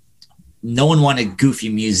wanted goofy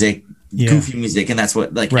music, and that's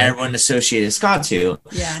what like everyone associated ska to.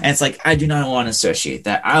 And it's like, I do not want to associate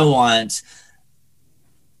that. I want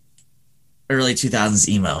early 2000s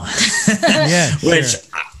emo. Which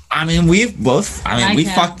I mean, we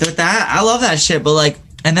fucked with that. I love that shit, but like,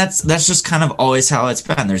 and that's just kind of always how it's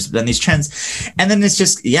been. There's been these trends, and then it's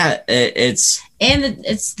just it's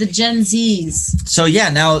the Gen Zs. So yeah,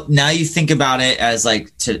 now you think about it as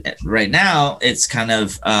like right now, it's kind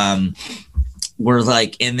of we're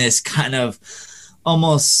like in this kind of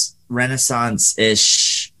almost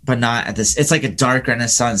Renaissance-ish, but not at this. It's like a dark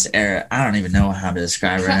Renaissance era. I don't even know how to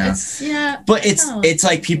describe it right now. But it's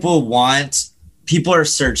like people are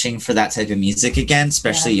searching for that type of music again,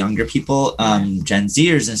 especially younger people, Gen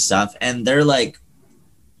Zers and stuff. And they're like,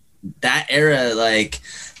 that era, like,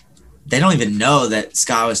 they don't even know that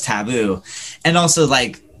ska was taboo. And also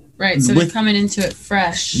like, so they're coming into it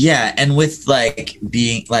fresh. Yeah. And with like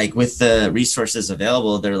being like, with the resources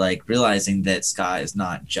available, they're like realizing that ska is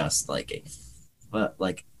not just like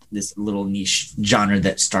like this little niche genre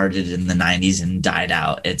that started in the 90s and died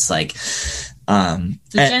out. It's like, the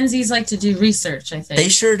Gen Zs like to do research, I think. They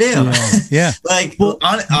sure do. Yeah. Like,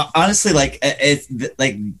 honestly, like it's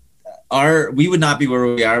like we would not be where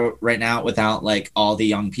we are right now without like all the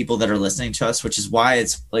young people that are listening to us, which is why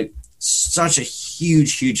it's like such a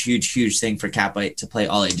huge thing for Catbite to play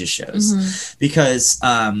all ages shows, because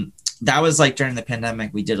that was like during the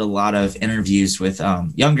pandemic, we did a lot of interviews with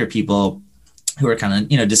younger people who are kind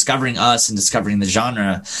of, you know, discovering us and discovering the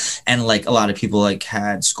genre. And like a lot of people like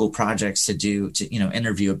had school projects to do, to, you know,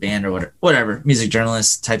 interview a band or whatever, music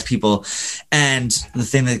journalist type people. And the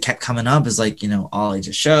thing that kept coming up is like, you know, all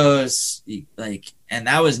ages shows, like, and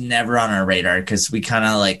that was never on our radar, because we kind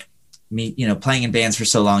of like, you know, playing in bands for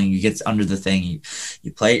so long, you get under the thing,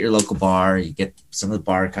 you play at your local bar, you get some of the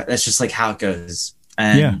bar cut. That's just like how it goes.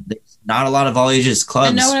 And there's not a lot of all ages clubs.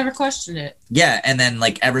 And no one ever questioned it. Yeah. And then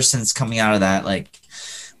like ever since coming out of that, like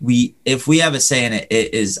if we have a say in it,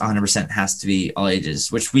 it is 100% has to be all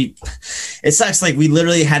ages, which it sucks. Like we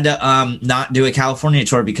literally had to not do a California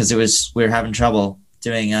tour because we were having trouble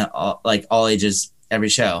doing all ages every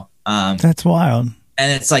show. That's wild.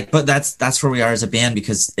 And it's like, but that's where we are as a band,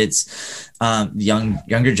 because it's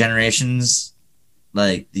younger generations.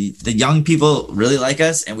 Like the young people really like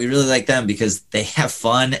us, and we really like them because they have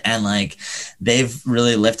fun, and like they've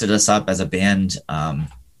really lifted us up as a band.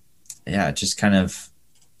 Just kind of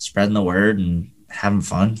spreading the word and having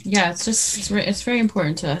fun. Yeah, it's very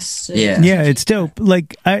important to us. Yeah, it's dope.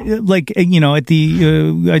 Like you know, at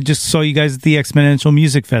the I just saw you guys at the Exponential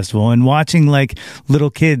Music Festival, and watching like little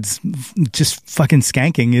kids just fucking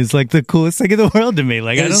skanking is like the coolest thing in the world to me.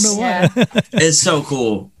 Like, I don't know why. It's so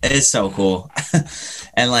cool. It's so cool.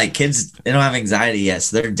 And like kids, they don't have anxiety yet,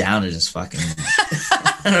 so they're down to just fucking.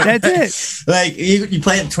 That's it. Like you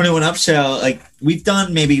play at 21 Up show. Like we've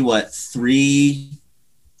done maybe three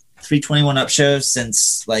 21 Up shows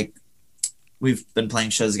since like we've been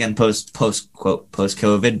playing shows again post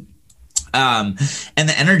COVID. And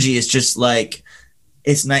the energy is just like,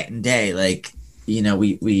 it's night and day. Like, you know,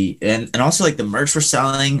 we and also like the merch we're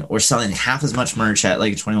selling half as much merch at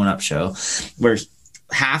like a 21 Up show, where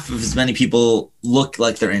half of as many people look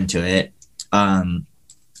like they're into it.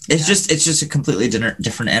 It's just a completely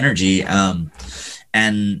different energy.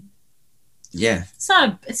 And yeah,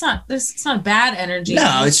 it's not bad energy.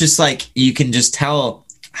 No, it's just like, you can just tell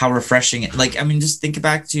how refreshing it. Like, I mean, just think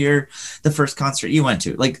back to the first concert you went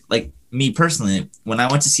to. Like me personally, when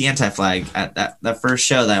I went to see Anti-Flag at that first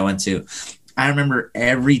show that I went to, I remember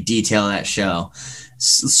every detail of that show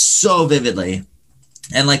so vividly.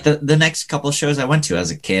 And like the next couple of shows I went to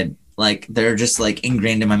as a kid, like they're just like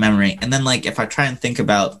ingrained in my memory. And then like if I try and think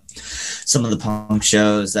about some of the punk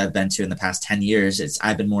shows that I've been to in the past 10 years,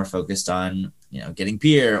 I've been more focused on, you know, getting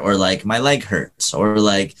beer, or like my leg hurts, or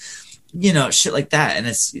like, you know, shit like that. And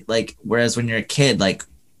it's like, whereas when you're a kid, like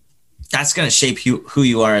that's going to shape who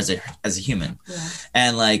you are as a human. Yeah.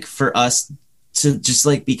 And like for us to just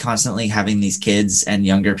like be constantly having these kids and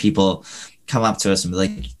younger people come up to us and be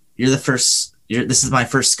like, this is my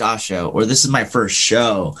first ska show, or this is my first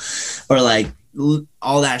show, or like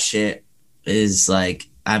all that shit is like,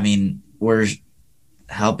 I mean, we're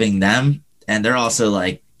helping them, and they're also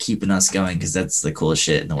like keeping us going, because that's the coolest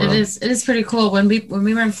shit in the world. It is pretty cool. When we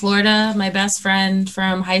were in Florida, my best friend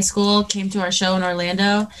from high school came to our show in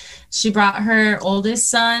Orlando. She brought her oldest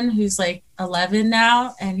son, who's like 11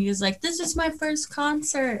 now, and he was like, "This is my first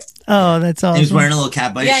concert." Oh, that's awesome. He was wearing a little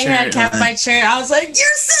Catbite shirt. Yeah, he had a Catbite shirt. I was like,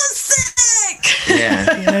 "You're so sick!"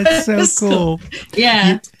 Yeah, that's so cool.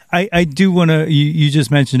 Yeah. I do want to, you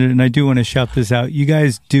just mentioned it, and I do want to shout this out. You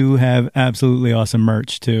guys do have absolutely awesome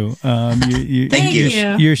merch too. Thank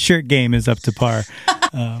you. Your shirt game is up to par.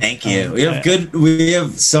 Thank you. We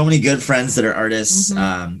have so many good friends that are artists.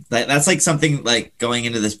 Mm-hmm. That's like something like going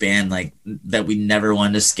into this band, like that we never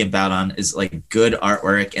wanted to skimp out on, is like good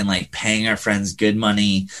artwork, and like paying our friends good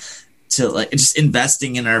money to like just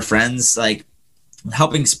investing in our friends, like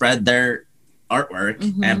helping spread their artwork.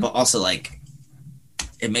 Mm-hmm. And but also like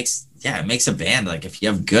it makes a band, like if you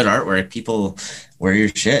have good artwork, people wear your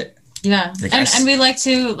shit. Yeah. Like and we like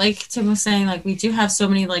to, like Tim was saying, like we do have so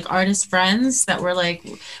many like artist friends that we're like,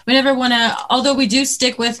 we never want to, although we do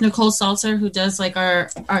stick with Nicole Salter, who does like our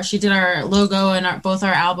she did our logo and both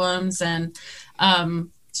our albums, and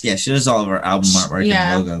yeah, she does all of our album artwork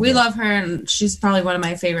and logo. We love her, and she's probably one of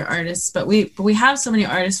my favorite artists. But we have so many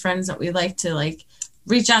artist friends that we like to like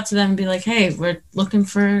reach out to them and be like, "Hey, we're looking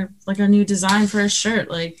for like a new design for a shirt.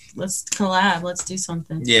 Like, let's collab. Let's do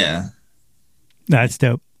something." Yeah, that's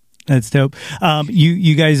dope. That's dope.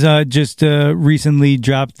 You guys just recently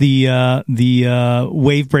dropped the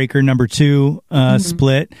Wavebreaker number 2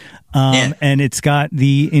 split, and it's got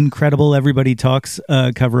the incredible Everybody Talks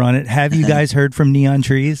cover on it. Have you guys heard from Neon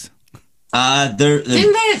Trees?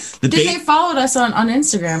 They followed us on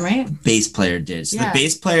Instagram, right? Bass player did. So the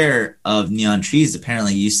bass player of Neon Trees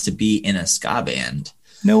apparently used to be in a ska band.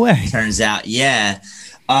 No way. Turns out, yeah.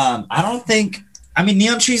 I mean,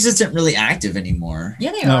 Neon Trees isn't really active anymore.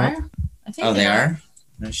 Yeah, they are. I think they are?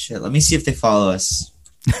 No shit. Let me see if they follow us.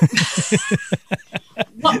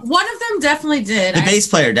 One of them definitely did. The bass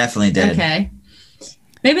player definitely did. Okay.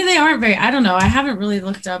 Maybe they aren't very, I don't know. I haven't really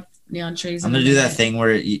looked up Neon Trees. I'm going to do that thing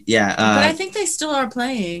where, but I think they still are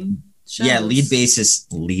playing shows. Yeah, lead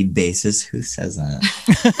bassist. Who says that?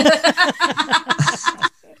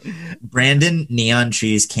 Brandon Neon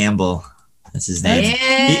Trees Campbell. That's his name.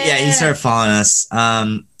 He started following us.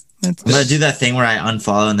 I'm gonna do that thing where I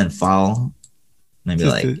unfollow and then follow. Maybe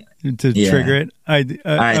just to trigger it. All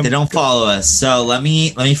right, they don't follow us, so let me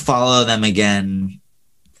follow them again.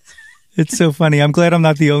 It's so funny. I'm glad I'm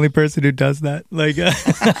not the only person who does that. Like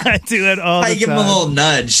I do that all the time. I give them a little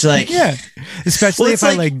nudge, like especially if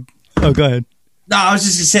I like. Oh, go ahead. No, I was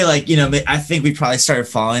just gonna say, like, you know, I think we probably started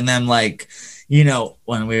following them, like, you know,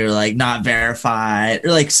 when we were like not verified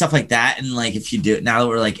or like stuff like that. And like if you do it now that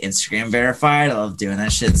we're like Instagram verified, I love doing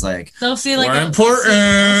that shit. It's like, they'll see like we're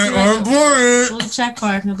important. Little check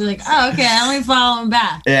mark, and they'll be like, "Oh, okay, let me follow him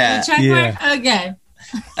back." Yeah, check mark. Okay.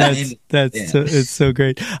 It's so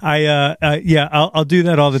great. I'll do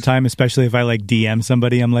that all the time, especially if I like DM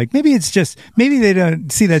somebody. I'm like, maybe they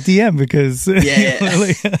don't see that DM because I'm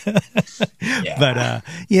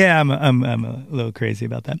a little crazy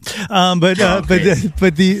about that.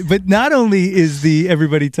 But not only is the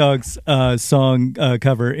Everybody Talks song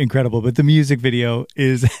cover incredible, but the music video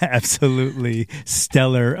is absolutely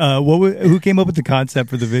stellar. Who came up with the concept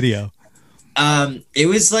for the video? It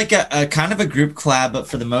was like a kind of a group collab, but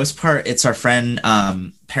for the most part, it's our friend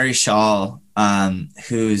Perry Shaw,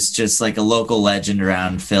 who's just like a local legend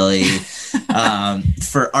around Philly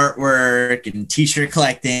for artwork and t-shirt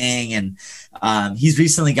collecting, and he's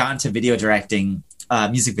recently gotten to video directing,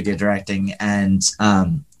 music video directing, and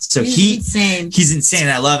so he's insane.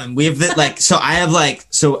 I love him. We have I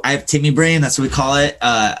have Timmy brain. That's what we call it.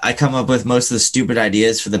 I come up with most of the stupid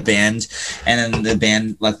ideas for the band, and then the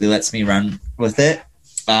band luckily lets me run with it.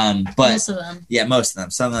 But most of them. Yeah, most of them.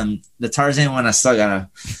 Some of them, the Tarzan one, I still gotta.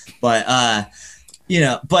 But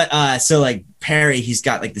so like Perry, he's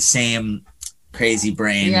got like the same crazy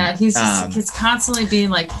brain. Yeah, he's constantly being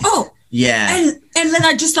like, oh, yeah, and then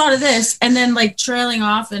I just thought of this, and then like trailing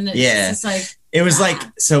off, and it's just like. It was like,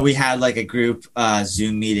 so we had like a group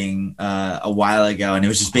Zoom meeting a while ago, and it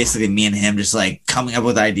was just basically me and him just like coming up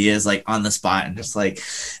with ideas like on the spot, and just like,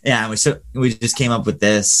 yeah, we just came up with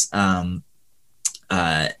this.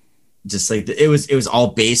 Just like it was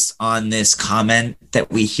all based on this comment that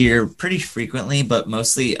we hear pretty frequently, but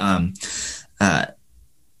mostly, I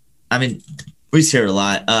mean, we hear it a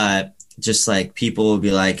lot. Just like people will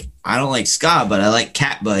be like, I don't like ska, but I like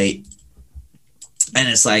Catbite. And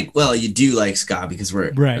it's like, well, you do like ska because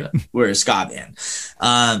we're a ska band.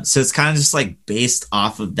 So it's kind of just like based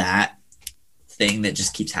off of that thing that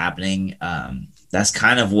just keeps happening. That's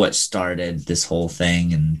kind of what started this whole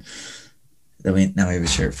thing, and now we have a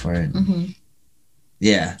shirt for it. Mm-hmm.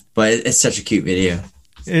 Yeah, but it's such a cute video.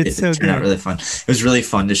 It turned out really fun. It was really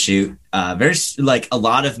fun to shoot. Very like a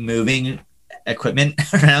lot of moving equipment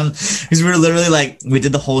around, because we were literally like, we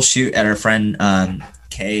did the whole shoot at our friend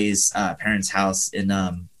Kay's parents' house in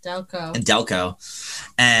Delco,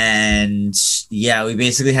 and yeah, we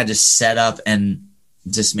basically had to set up and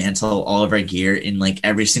dismantle all of our gear in like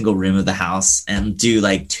every single room of the house and do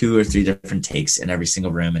like 2 or 3 different takes in every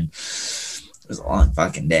single room, and it was a long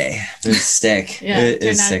fucking day. It was sick. Yeah, it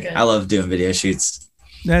was sick. Good. I love doing video shoots.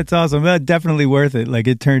 That's awesome. Definitely worth it. Like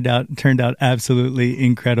it turned out absolutely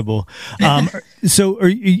incredible. So are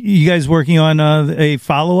you guys working on a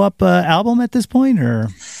follow-up album at this point, or?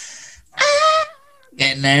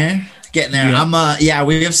 Getting there. Yeah.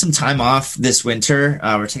 We have some time off this winter.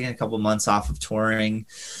 We're taking a couple months off of touring.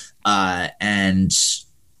 And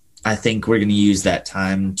I think we're going to use that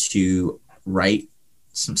time to write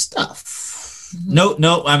some stuff.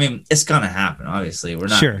 No. I mean, it's gonna happen. Obviously, we're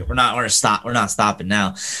not stopping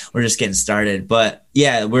now. We're just getting started. But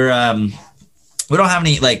yeah, we don't have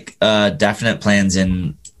any like definite plans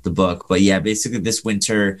in the book. But yeah, basically this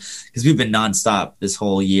winter, because we've been nonstop this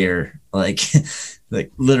whole year, like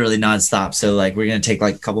literally nonstop. So like we're gonna take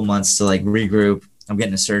like a couple months to like regroup. I'm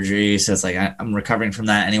getting a surgery, so it's like I'm recovering from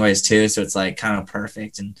that anyways too. So it's like kind of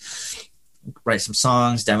perfect, and write some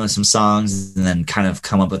songs, demo some songs, and then kind of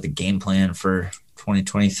come up with a game plan for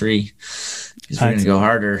 2023, because we're going to go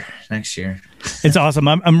harder next year. It's awesome.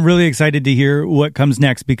 I'm really excited to hear what comes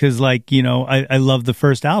next, because like, you know, I love the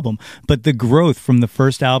first album, but the growth from the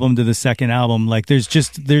first album to the second album, like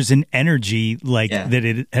there's an energy like that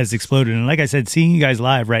it has exploded. And like I said, seeing you guys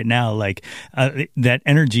live right now, like that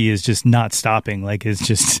energy is just not stopping. Like it's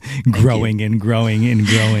just growing and growing and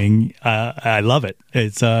growing. I love it.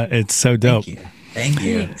 It's so dope. Thank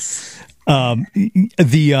you. Thanks. Any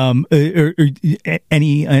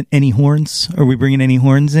horns? Are we bringing any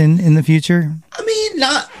horns in the future? I mean,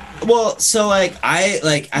 not well. So like, I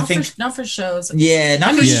think not for shows. Yeah,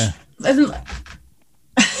 not for. Yeah.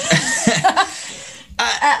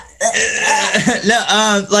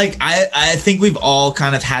 No, like I think we've all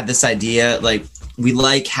kind of had this idea. Like we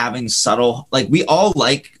like having subtle. Like we all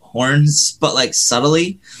like horns, but like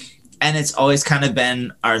subtly, and it's always kind of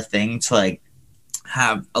been our thing to like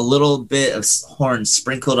have a little bit of horn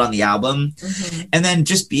sprinkled on the album, and then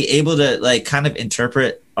just be able to like kind of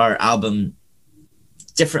interpret our album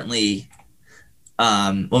differently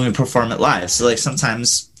when we perform it live. So like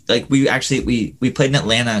sometimes like we played in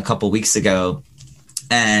Atlanta a couple weeks ago,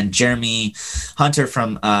 and Jeremy Hunter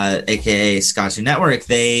from aka Scotty Network,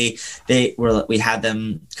 we had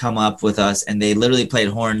them come up with us, and they literally played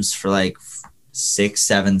horns for like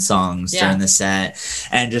 6-7 songs during the set,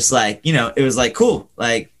 and just like, you know, it was like cool,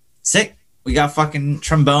 like sick. We got fucking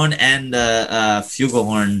trombone and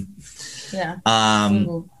flugelhorn.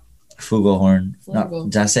 Flugelhorn.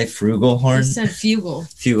 Did I say frugalhorn? I said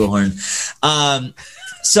flugelhorn.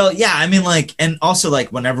 So yeah, I mean, like, and also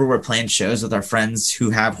like whenever we're playing shows with our friends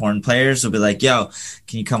who have horn players, we'll be like, yo,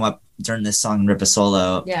 can you come up during this song and rip a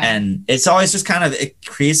solo? And it's always just kind of, it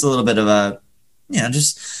creates a little bit of a, you know,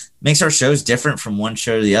 just makes our shows different from one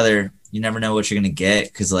show to the other. You never know what you're going to get,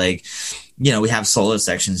 because like, you know, we have solo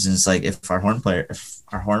sections, and it's like if our horn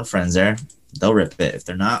friend's there, they'll rip it. If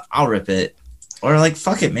they're not, I'll rip it. Or like,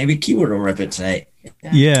 fuck it, maybe keyboard will rip it tonight.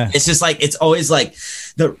 Yeah. It's just like, it's always like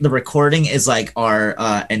the recording is like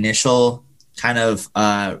our initial kind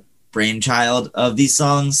of brainchild of these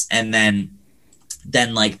songs. And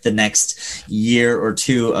then like the next year or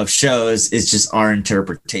two of shows is just our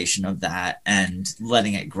interpretation of that and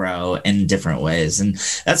letting it grow in different ways. And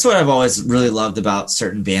that's what I've always really loved about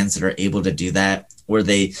certain bands that are able to do that, where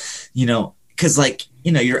they, you know, because like,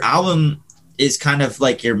 you know, your album is kind of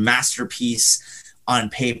like your masterpiece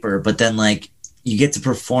on paper, but then like you get to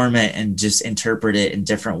perform it and just interpret it in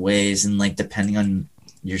different ways. And like, depending on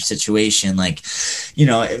your situation, like, you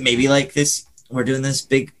know, maybe like this, we're doing this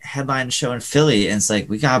big headline show in Philly, and it's like,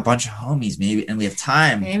 we got a bunch of homies, maybe, and we have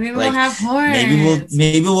time. Maybe we'll like, have horns.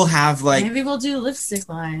 Maybe we'll have like, maybe we'll do lipstick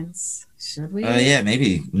lines. Should we? Yeah,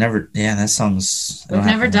 maybe. Never. Yeah, that song's. We've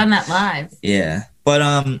never done that live. Yeah, but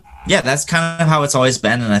yeah, that's kind of how it's always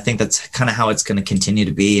been, and I think that's kind of how it's going to continue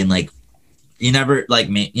to be. And like, you never like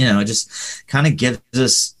me, you know, it just kind of gives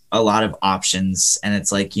us a lot of options, and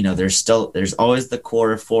it's like, you know, there's always the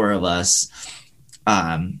core of 4 of us,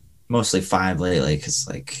 mostly 5 lately, because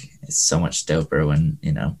like it's so much doper when,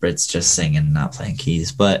 you know, Britt's just singing and not playing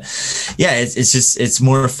keys. But yeah, it's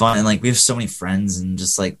more fun, and like we have so many friends, and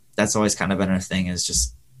just like that's always kind of been our thing, is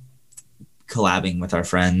just collabing with our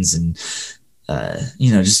friends and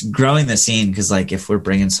you know, just growing the scene. Because like if we're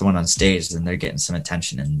bringing someone on stage, then they're getting some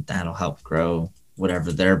attention, and that'll help grow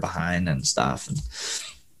whatever they're behind and stuff. And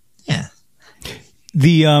yeah.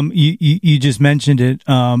 The you just mentioned it,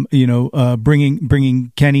 you know,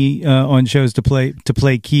 bringing Kenny on shows to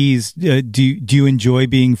play keys. Do you enjoy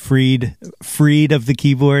being freed of the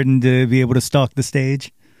keyboard and to be able to stalk the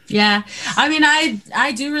stage? Yeah, I mean,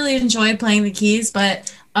 I do really enjoy playing the keys, but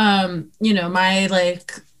you know, my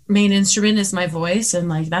like main instrument is my voice, and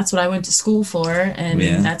like that's what I went to school for,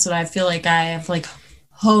 and that's what I feel like I have like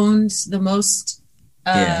honed the most.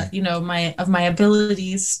 You know, my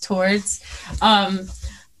abilities towards, and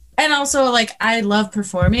also like I love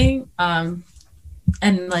performing, and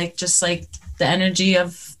like just like the energy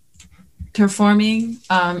of performing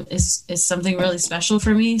is something really special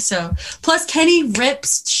for me. So plus Kenny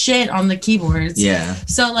rips shit on the keyboards,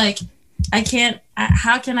 so like I can't,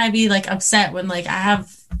 how can I be like upset when like I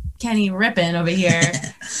have Kenny ripping over here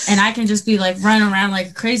and I can just be like running around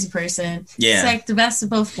like a crazy person? It's like the best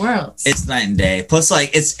of both worlds. It's night and day. Plus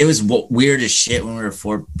like it was weird as shit when we were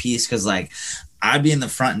 4-piece, because like I'd be in the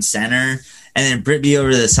front and center, and then Britt be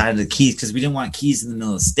over to the side of the keys, because we didn't want keys in the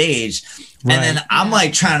middle of the stage. Right. And then I'm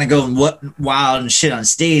like trying to go wild and shit on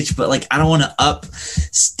stage, but like I don't want to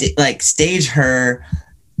stage her,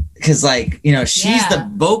 because like, you know, she's the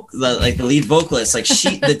lead vocalist. Like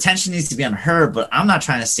the tension needs to be on her, but I'm not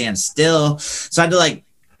trying to stand still. So I had to like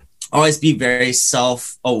always be very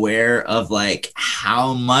self-aware of like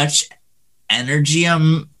how much energy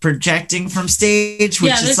I'm projecting from stage,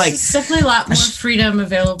 which is like there's definitely a lot more freedom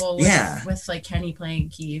available with like Kenny playing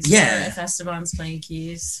keys, or if Esteban's playing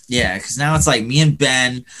keys. Yeah, because now it's like me and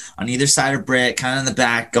Ben on either side of Britt, kind of in the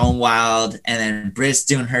back going wild, and then Britt's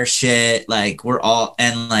doing her shit, like we're all,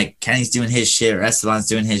 and like Kenny's doing his shit, or Esteban's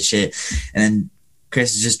doing his shit, and then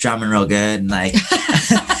Chris is just drumming real good, and like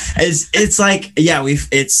it's like we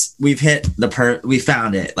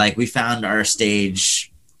found it, like we found our stage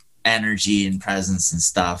energy and presence and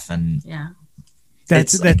stuff. And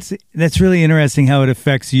that's really interesting how it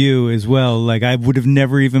affects you as well. Like I would have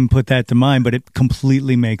never even put that to mind, but it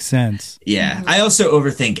completely makes sense. I also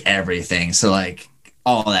overthink everything, so like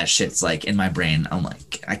all that shit's like in my brain. I'm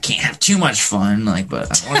like, I can't have too much fun, like,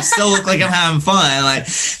 but I want to still look like I'm having fun, like,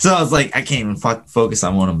 so I was like, I can't even focus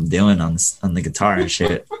on what I'm doing on the guitar and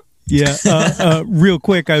shit. Real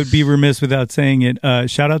quick, I would be remiss without saying it.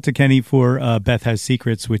 Shout out to Kenny for Beth Has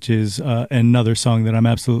Secrets, which is another song that I'm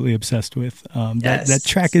absolutely obsessed with. That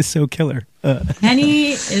track is so killer.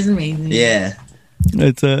 Kenny is amazing. Yeah.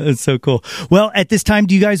 It's so cool. Well, at this time,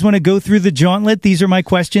 do you guys want to go through the jauntlet? These are my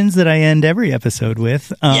questions that I end every episode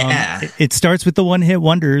with. It starts with the one-hit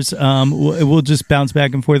wonders. We'll just bounce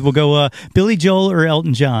back and forth. We'll go Billy Joel or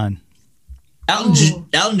Elton John? Elton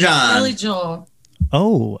John. Billy Joel.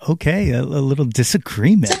 Oh, okay. A little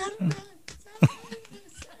disagreement.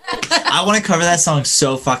 I want to cover that song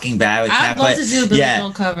so fucking bad with I'd love to do a Billy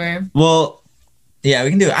Joel cover. Well, yeah,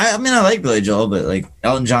 we can do it. I mean, I like Billy Joel, but like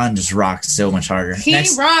Elton John just rocks so much harder.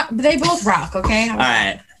 They both rock, okay? All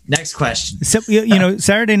right. Next question. So, you know,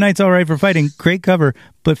 Saturday Night's All Right for Fighting, great cover,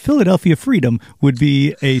 but Philadelphia Freedom would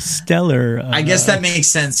be a stellar... I guess that makes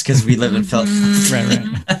sense because we live in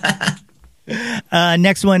Philadelphia. Right.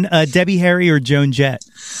 Next one, Debbie Harry or Joan Jett?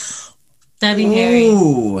 Debbie Harry.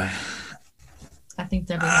 Ooh. I think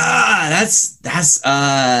Debbie Harry. That's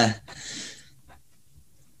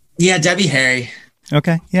yeah, Debbie Harry.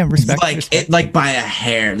 Okay, yeah, respect. Like by a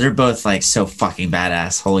hair. They're both like so fucking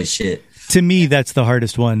badass. Holy shit. To me, that's the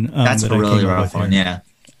hardest one. That's that a really rough here. one. Yeah.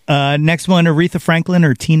 Next one, Aretha Franklin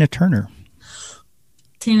or Tina Turner?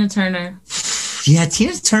 Tina Turner. Yeah,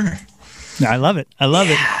 Tina Turner. I love it.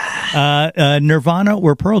 Nirvana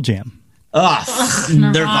or Pearl Jam?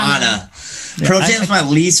 Nirvana. Pearl Jam's my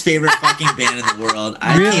least favorite fucking band in the world.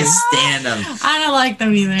 I can't stand them. I don't like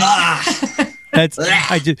them either. I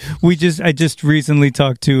just recently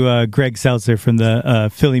talked to Greg Seltzer from the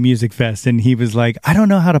Philly Music Fest, and he was like, I don't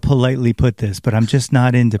know how to politely put this, but I'm just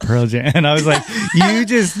not into Pearl Jam. And I was like,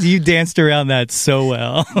 you danced around that so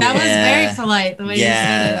well. That was very polite the way you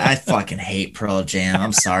said it. I fucking hate Pearl Jam.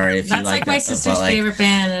 I'm sorry if you like that. That's like my sister's favorite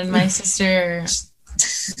band, and my sister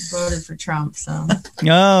voted for Trump. So.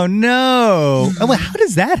 Oh no! Oh, well, how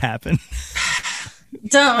does that happen? We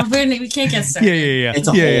can't get started.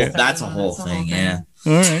 Yeah. That's a whole thing. Yeah.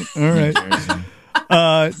 All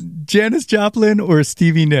right. Janis Joplin or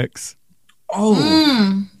Stevie Nicks?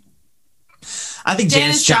 I think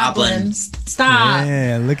Janis Joplin. Stop.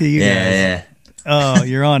 Yeah, look at you guys. Yeah. Oh,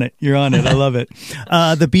 you're on it. I love it.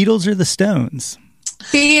 The Beatles or the Stones?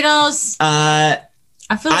 Beatles. I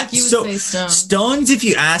feel like you would say Stones. Stones, if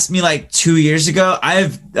you asked me like 2 years ago,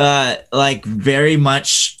 I've like very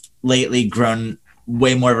much lately grown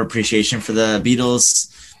way more of appreciation for the Beatles.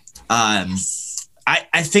 I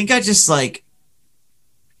think I just like,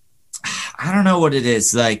 I don't know what it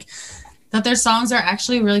is, like that their songs are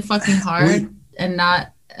actually really fucking hard and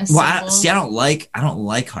not as simple. I don't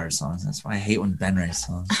like hard songs. That's why I hate when Ben writes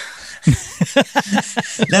songs.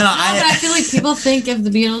 But I feel like people think of the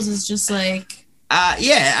Beatles as just like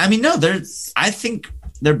yeah, I mean, no, I think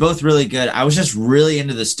they're both really good. I was just really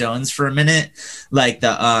into the Stones for a minute, like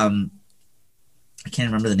the I can't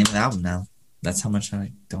remember the name of the album now. That's how much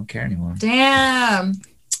I don't care anymore. Damn.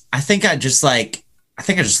 I think I just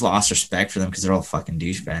lost respect for them because they're all fucking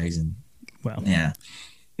douchebags. And well, yeah,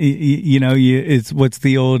 it's what's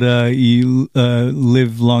the old you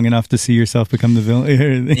live long enough to see yourself become the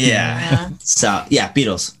villain. Yeah. So yeah,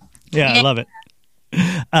 Beatles. Yeah, I love it.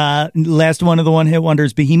 Last one of the one-hit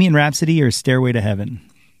wonders: Bohemian Rhapsody or Stairway to Heaven?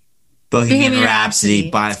 Bohemian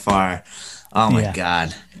Rhapsody by far. Oh my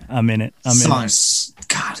god. I'm in it.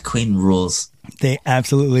 God, Queen rules. They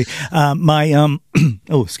absolutely. My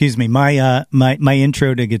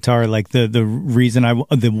intro to guitar, like the reason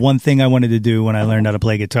the one thing I wanted to do when I learned how to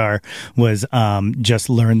play guitar was just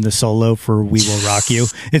learn the solo for "We Will Rock You."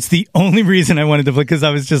 It's the only reason I wanted to play, because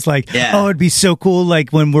I was just like, oh, it'd be so cool,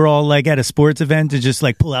 like when we're all like at a sports event, to just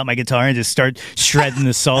like pull out my guitar and just start shredding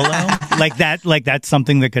the solo like that. Like that's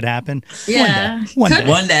something that could happen. Yeah, one day.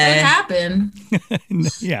 Could happen.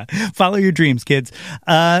 Yeah, follow your dreams, kids.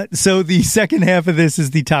 So the second half of this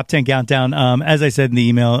is the top 10 countdown. As I said in the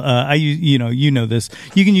email, you know this.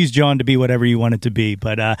 You can use John to be whatever you want it to be.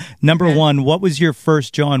 But number one, what was your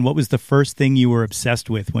first, John? What was the first thing you were obsessed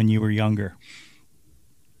with when you were younger?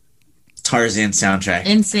 Tarzan soundtrack.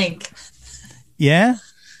 NSYNC. Yeah?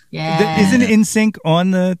 Yeah. Isn't NSYNC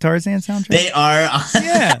on the Tarzan soundtrack? They are.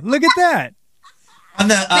 Yeah, look at that. On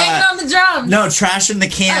the banging on the drums. No, Trash in the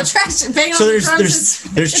Camp.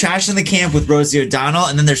 There's Trash in the Camp with Rosie O'Donnell,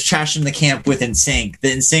 and then there's Trash in the Camp with NSYNC. The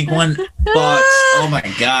NSYNC one, oh my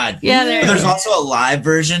god. Yeah, there's also a live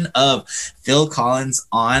version of Phil Collins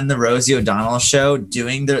on the Rosie O'Donnell show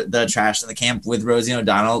doing the Trash in the Camp with Rosie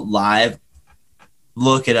O'Donnell live.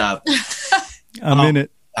 Look it up. I'm in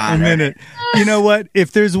it. You know what?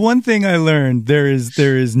 If there's one thing I learned, there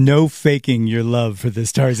is no faking your love for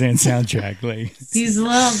this Tarzan soundtrack. Like, he's a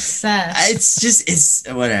little obsessed. It's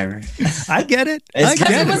whatever. I get it. It's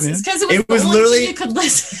because it was literally you could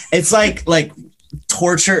listen. It's like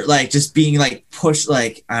torture, like just being like pushed.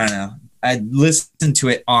 Like I don't know. I listened to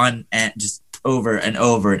it on and just over and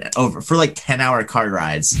over and over for like 10-hour car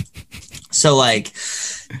rides. So like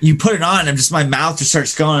you put it on and just my mouth just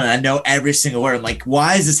starts going and I know every single word. I'm like,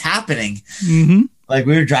 why is this happening? Mm-hmm. Like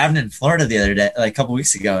we were driving in Florida the other day, like a couple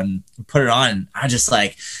weeks ago, and we put it on and I just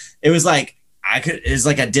like, it was like I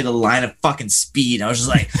did a line of fucking speed. I was just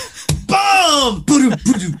like, boom,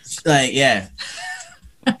 like, yeah.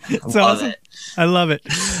 It's awesome. I love it.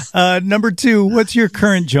 Number two, what's your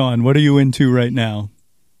current John? What are you into right now?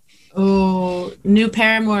 Oh, new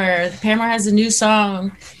Paramore. Paramore has a new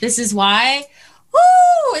song. This Is Why.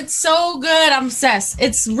 Woo! It's so good. I'm obsessed. I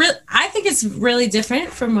think it's really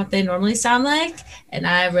different from what they normally sound like, and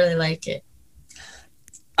I really like it.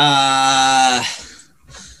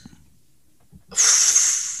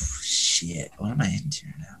 Shit. What am I into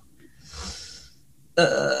now?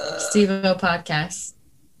 Steve-O podcast.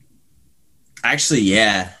 Actually,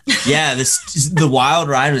 yeah. The wild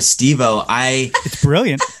ride with Steve-O. It's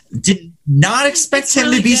brilliant. Did not expect him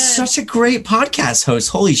really to be good. such a great podcast host.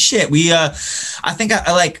 Holy shit. I think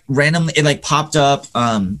I like randomly it like popped up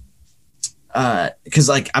because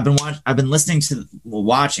like I've been listening to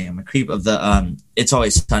watching. I'm a creep of the It's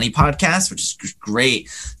Always Sunny podcast, which is great.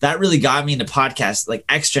 That really got me into podcasts, like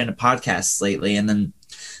extra into podcasts lately. And then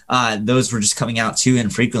those were just coming out too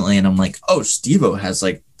infrequently, and I'm like, oh, Steve-O has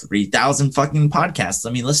like 3,000 fucking podcasts.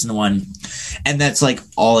 Let me listen to one. And that's like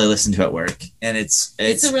all I listen to at work. And it's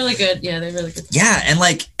a really good, they're really good. Yeah, and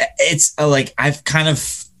like it's like I've kind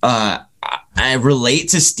of I relate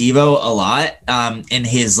to Steve-O a lot in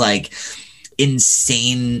his like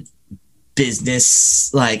insane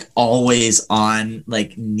business, like always on,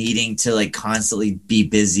 like needing to like constantly be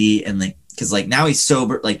busy, and like because like now he's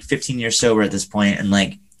sober, like 15 years sober at this point, and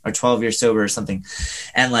like or 12 years sober or something,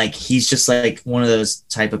 and like he's just like one of those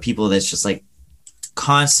type of people that's just like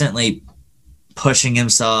constantly pushing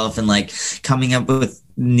himself and like coming up with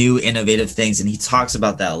new innovative things, and he talks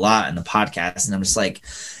about that a lot in the podcast, and I'm just like,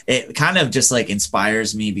 it kind of just like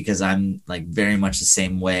inspires me because I'm like very much the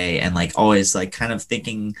same way, and like always like kind of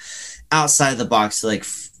thinking outside the box to like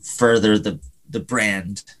further the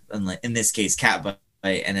brand, and like in this case Catbite.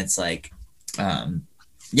 And it's like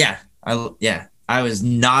I was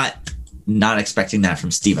not expecting that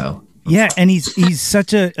from Steve-O. Yeah, and he's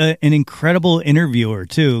such an incredible interviewer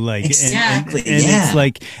too. Like exactly, and it's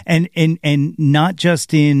like and not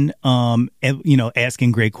just in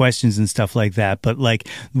asking great questions and stuff like that, but like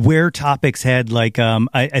where topics had like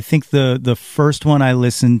I think the first one I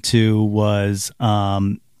listened to was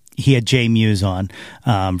he had Jay Muse on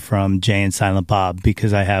from Jay and Silent Bob,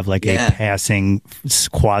 because I have like a passing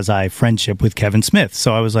quasi friendship with Kevin Smith.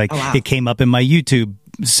 So I was like, It came up in my YouTube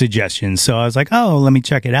suggestions. So I was like, oh, let me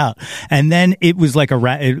check it out. And then it was like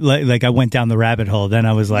like I went down the rabbit hole. Then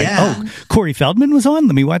I was like, oh, Corey Feldman was on.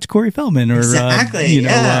 Let me watch Corey Feldman. Or,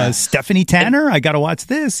 Stephanie Tanner. I got to watch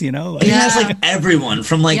this, He has like everyone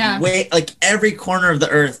from like like every corner of the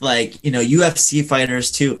earth, like, UFC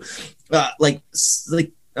fighters too.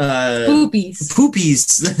 Poopies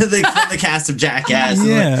from the cast of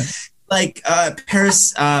Jackass. Like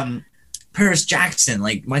Paris Jackson,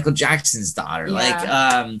 like Michael Jackson's daughter.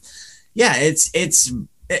 It's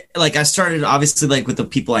like I started obviously like with the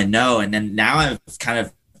people I know, and then now I've kind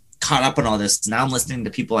of caught up on all this. Now I'm listening to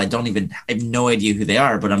people I have no idea who they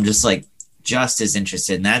are, but I'm just like just as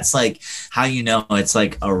interested. And that's like how it's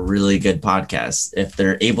like a really good podcast if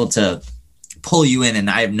they're able to pull you in and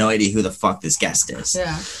I have no idea who the fuck this guest is.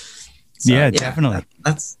 Definitely.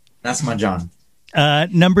 That's my John.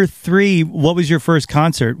 Number 3, what was your first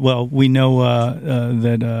concert? Well, we know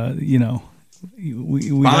that we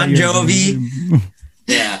Bon Jovi.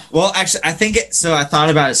 Yeah. Well, actually, I think I thought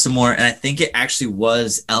about it some more, and I think it actually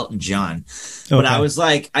was Elton John. Okay. But I was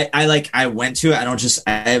like, I went to it.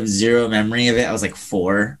 I have zero memory of it. I was like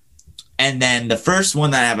 4, and then the first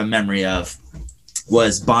one that I have a memory of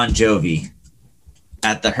was Bon Jovi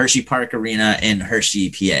at the Hershey Park Arena in Hershey,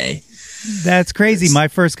 PA. That's crazy. My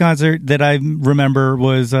first concert that I remember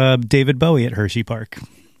was David Bowie at Hershey Park.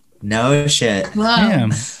 No shit. Wow. Yeah.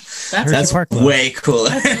 That's way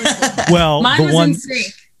cooler. Well, mine was in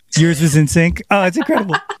sync. Yours was in sync. Oh, it's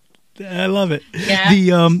incredible. I love it.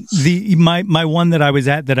 Yeah. My one that I was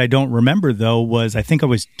at that I don't remember though was, I think I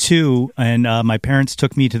was 2, and my parents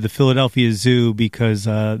took me to the Philadelphia Zoo because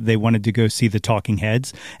they wanted to go see the Talking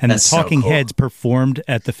Heads, and That's the Talking so cool. Heads performed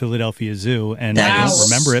at the Philadelphia Zoo, and I don't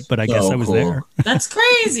remember it, but I guess I was there. That's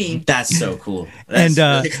crazy. That's so cool. That's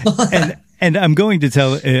really cool. And I'm going to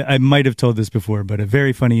tell, I might have told this before, but a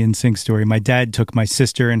very funny NSYNC story. My dad took my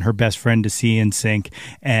sister and her best friend to see NSYNC,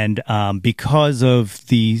 and because of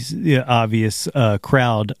the obvious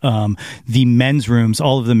crowd, the men's rooms,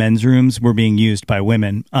 all of the men's rooms were being used by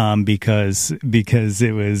women because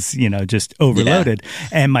it was, just overloaded. Yeah.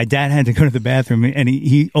 And my dad had to go to the bathroom, and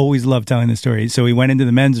he always loved telling the story. So he went into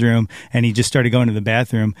the men's room, and he just started going to the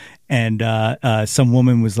bathroom, and some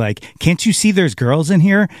woman was like, "Can't you see there's girls in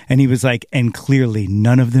here?" And he was like, "And clearly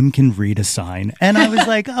none of them can read a sign." And I was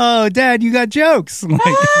like, "Oh, Dad, you got jokes."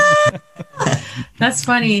 That's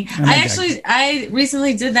funny. I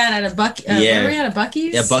recently did that at a Buc. Were we at a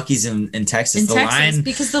Buc-ee's? Yeah, Buc-ee's in Texas. Line,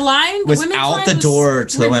 because the line was out the door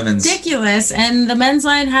to the women's. Ridiculous, and the men's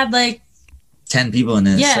line had like 10 people in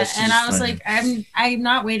it. Yeah, so and I was like, I'm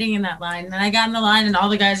not waiting in that line. And I got in the line, and all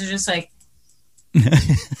the guys are just like.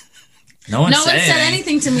 No one said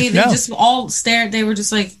anything to me. They just all stared. They were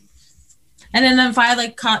just like, and then if I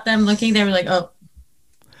like caught them looking, they were like, "Oh."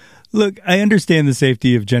 Look, I understand the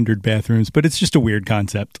safety of gendered bathrooms, but it's just a weird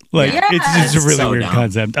concept. Like, Yeah. it's just a really So weird dumb.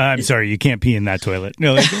 concept. I'm sorry, you can't pee in that toilet.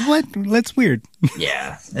 No, like, what? That's weird.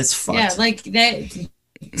 Yeah, it's fucked. Yeah, like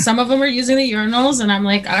some of them are using the urinals, and I'm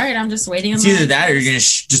like, all right, I'm just waiting. It's either that or you're gonna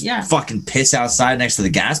just Yeah. fucking piss outside next to the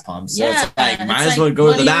gas pump. So Yeah, it's like, it's might as like, well go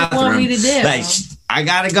what to the do you want bathroom. me to do? Like, I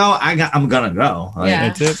gotta go. I'm gonna go. Like, Yeah.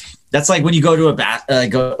 That's it. That's like when you go to a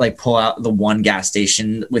go like pull out the one gas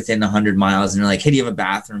station within 100 miles, and you're like, "Hey, do you have a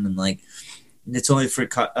bathroom?" And like, it's only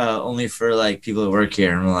for like people that work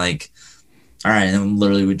here. And we're like, "All right." And then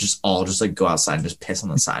literally we just all just like go outside and just piss on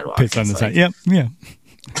the sidewalk. Piss on the It's side. like, Yep. Yeah.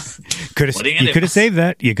 What are you gonna You do? could have saved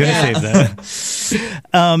that. You could have saved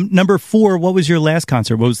that. Number 4, what was your last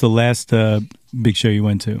concert? What was the last big show you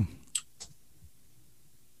went to?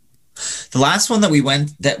 The last one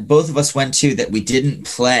that both of us went to that we didn't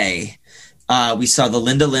play, we saw the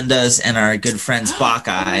Lindas and our good friends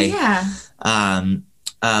Bokeye. Yeah.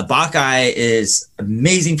 Bokeye is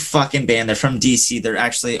amazing fucking band. They're from DC. They're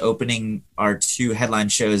actually opening our 2 headline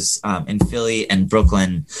shows in Philly and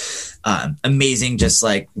Brooklyn. Amazing, just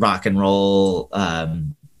like rock and roll,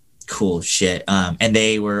 cool shit. And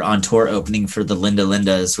they were on tour opening for the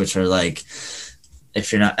Lindas, which are like,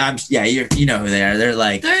 if you're not, you know who they are. They're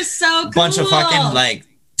like They're so cool. bunch of fucking like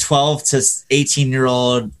 12 to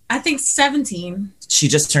 18-year-old. I think 17. She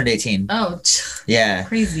just turned 18. Oh, Yeah.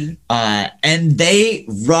 crazy. And they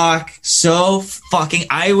rock so fucking.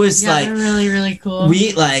 I was Yeah, like, they're really, really cool.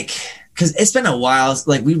 we like, because it's been a while.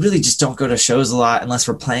 Like, we really just don't go to shows a lot unless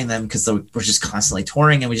we're playing them because we're just constantly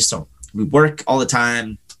touring and we work all the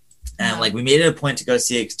time. And like, we made it a point to go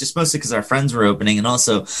see it just mostly because our friends were opening, and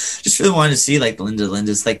also just really wanted to see like the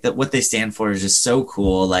Lindas. Like, what they stand for is just so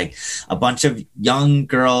cool. Like, a bunch of young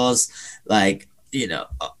girls, like, you know,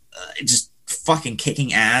 just fucking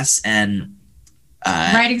kicking ass and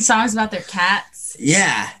writing songs about their cats.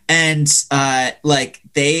 yeah. And like,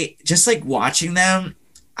 they just like watching them,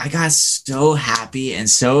 I got so happy and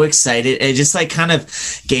so excited. It just like kind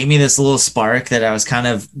of gave me this little spark that was kind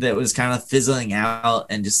of fizzling out,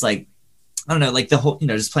 and just like, I don't know, like the whole, you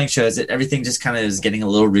know, just playing shows, everything just kind of is getting a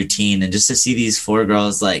little routine. And just to see these 4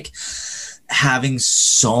 girls like having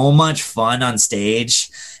so much fun on stage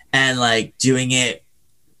and like doing it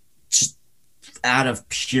just out of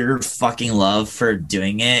pure fucking love for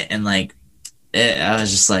doing it. And like, I was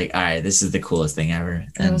just like, all right, this is the coolest thing ever.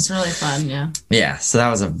 And It was really fun. Yeah. yeah, so that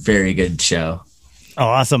was a very good show. Oh,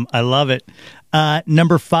 awesome. I love it.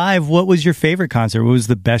 Number 5, what was your favorite concert? What was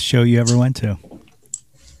the best show you ever went to?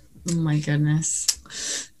 Oh my goodness.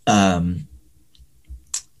 I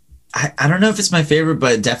don't know if it's my favorite,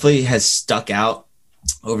 but it definitely has stuck out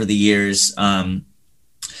over the years. I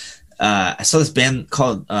saw this band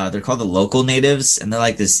called they're called the Local Natives, and they're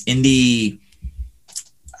like this indie,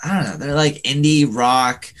 I don't know, they're like indie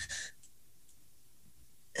rock,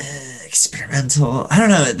 experimental. I don't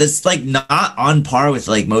know. That's like not on par with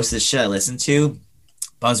like most of the shit I listen to.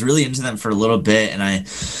 But I was really into them for a little bit, and I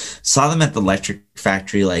saw them at the Electric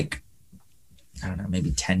Factory like, I don't know,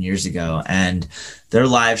 maybe 10 years ago. And their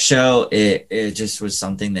live show, it just was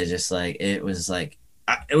something that just like, it was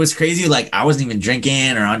crazy. Like, I wasn't even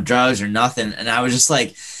drinking or on drugs or nothing. And I was just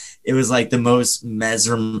like, it was like the most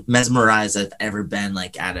mesmerized I've ever been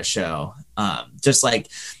like at a show. Just like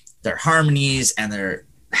their harmonies and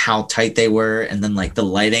how tight they were. And then like the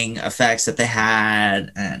lighting effects that they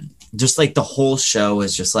had, and just like the whole show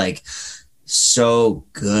was just like so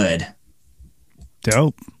good.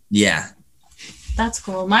 Dope. Yeah. That's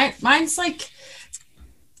cool. Mine's like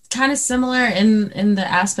kind of similar in the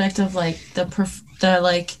aspect of like the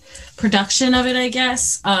like production of it, I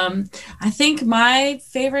guess. I think my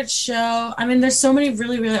favorite show, I mean, there's so many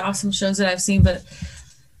really, really awesome shows that I've seen, but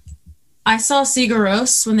I saw Sigur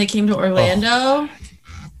Rós when they came to Orlando,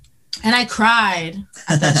 and I cried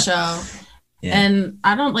at that show. Yeah. And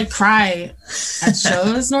I don't like cry at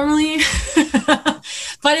shows normally,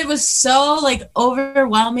 but it was so like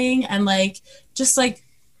overwhelming, and like just like,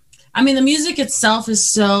 I mean, the music itself is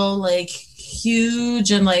so like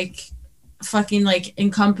huge and like fucking like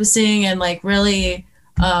encompassing and like really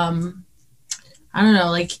I don't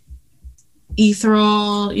know, like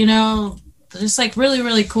ethereal, you know, just like really,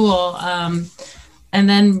 really cool. And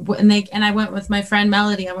then I went with my friend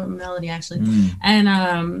Melody. I went with Melody actually.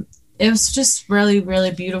 And it was just really, really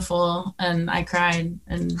beautiful, and I cried,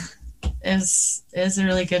 and it was a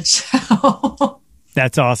really good show.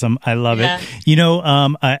 That's awesome. I love Yeah. it. You know,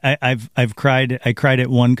 I've cried. I cried at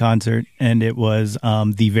one concert, and it was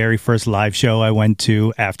the very first live show I went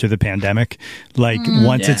to after the pandemic. Like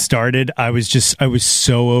once Yeah. it started, I was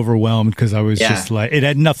so overwhelmed because I was just like, it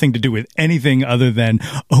had nothing to do with anything other than,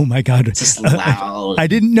 oh my god, Just loud. I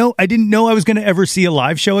didn't know I was going to ever see a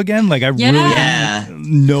live show again. Like I really Yeah.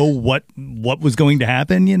 didn't know what was going to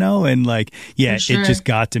happen, you know, and like For sure. it just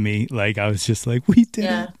got to me. Like I was just like, we did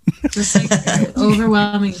Yeah. it. Just like an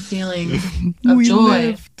overwhelming feeling of We joy.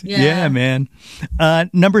 lived. Yeah, man.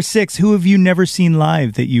 Number 6, who have you never seen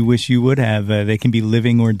live that you wish you would have? They can be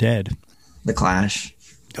living or dead. The Clash.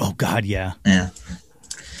 Oh God, yeah. Yeah.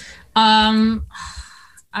 I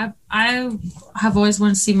have always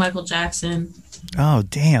wanted to see Michael Jackson. Oh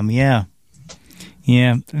damn, yeah.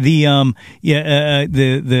 Yeah, the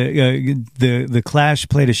Clash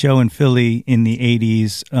played a show in Philly in the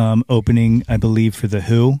 80s, opening, I believe, for the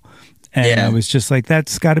Who, and Yeah. I was just like,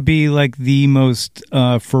 that's got to be like the most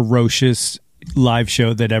ferocious live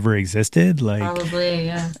show that ever existed. Like, Probably,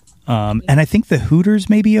 yeah. and I think the Hooters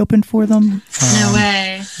maybe opened for them. No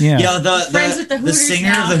way. Yeah, Yo, Friends with the the Hooters singer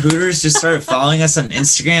now. of the Hooters just started following us on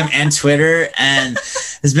Instagram and Twitter, and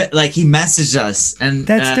has been, like, he messaged us, and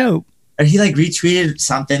that's dope. or he like retweeted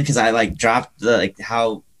something because I like dropped the like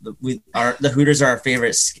how the Hooters are our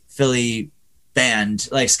favorite Philly band,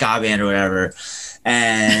 like ska band or whatever,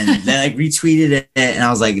 and they like retweeted it, and I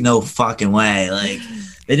was like, no fucking way, like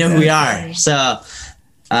they know who we are. So,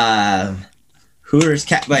 Hooters,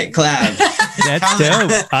 Catbite, collab. That's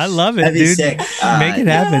dope. I love it, That'd be dude. sick. Make it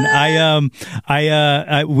happen.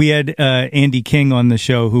 We had Andy King on the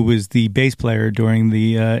show, who was the bass player during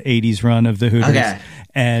the 80s run of the Hooters. Okay.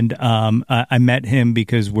 And I met him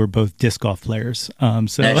because we're both disc golf players. That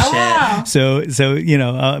shit. Wow. So you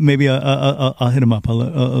know, maybe I'll hit him up.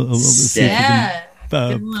 I'll see if we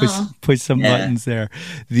can push some buttons there.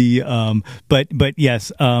 But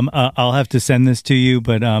yes, I'll have to send this to you.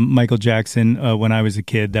 But Michael Jackson, when I was a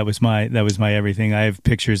kid, that was my everything. I have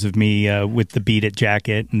pictures of me with the Beat It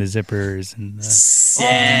jacket and the zippers and. Oh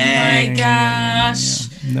my gosh.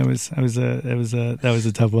 Yeah, that was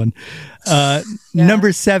a tough one.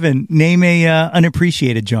 Number 7, name a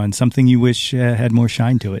unappreciated John, something you wish had more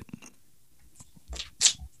shine to it.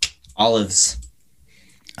 Olives.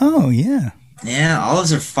 Oh yeah. Yeah,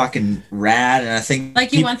 olives are fucking rad, and I think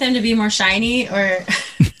Like you want them to be more shiny, or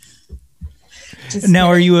just Now,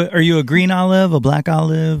 are you a green olive, a black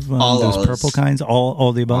olive, All those olives. purple kinds,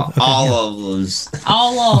 all the above? Okay, all yeah. olives.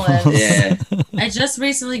 all olives. Yeah, I just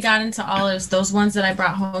recently got into olives, those ones that I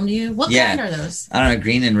brought home to you. What Yeah. kind are those? I don't know,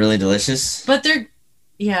 green and really delicious. But they're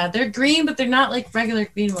green, but they're not like regular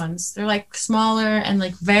green ones. They're like smaller and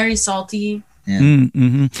like very salty. Yeah.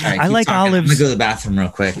 Mm-hmm. All right, I keep like talking. I'm olives. gonna go to the bathroom real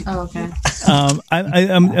quick. Oh, okay.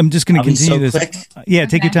 I'm just going to I'll be continue so this. quick. Yeah,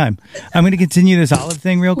 take your Okay. time. I'm going to continue this olive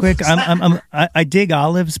thing real quick. I dig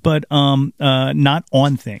olives, but not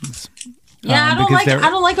on things. Yeah, I because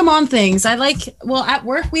don't like them on things. At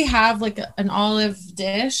work we have like an olive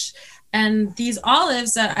dish, and these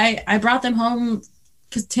olives that I brought them home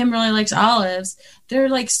because Tim really likes olives. They're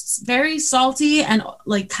like very salty and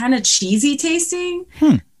like kind of cheesy tasting.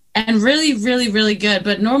 And really, really, really good.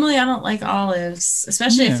 But normally I don't like olives,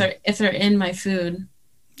 especially if they're in my food.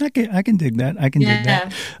 I can dig that. I can dig Yeah.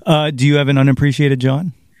 that. Do you have an unappreciated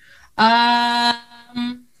John?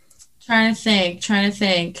 Trying to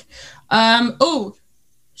think.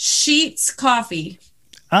 Sheets coffee.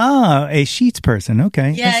 Ah, a Sheets person. Okay. I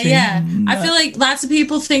Yeah, see. yeah. I feel like lots of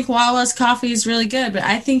people think Wawa's coffee is really good, but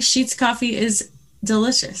I think Sheets coffee is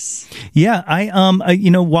delicious. Yeah,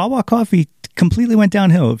 Wawa coffee completely went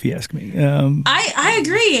downhill, if you ask me. I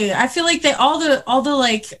agree. I feel like all the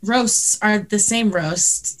like roasts are the same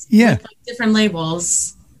roast. Yeah. With, like, different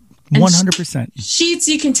labels. And 100%. Sheets,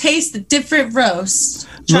 you can taste the different roast.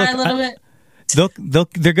 Try Look, a little bit.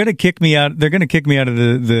 They're gonna kick me out. They're gonna kick me out of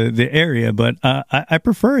the area, but I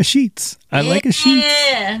prefer a Sheets. I like a Sheets.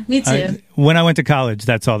 Yeah, me too. When I went to college,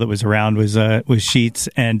 that's all that was around was Sheets,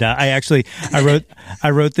 and I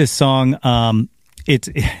wrote this song. It's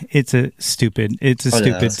a stupid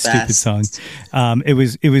song. It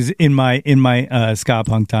was in my ska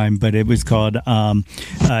punk time, but it was called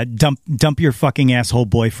 "Dump Your Fucking Asshole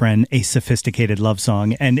Boyfriend," a sophisticated love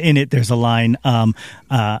song, and in it there's a line,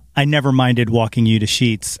 "I never minded walking you to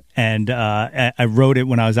Sheets," and I wrote it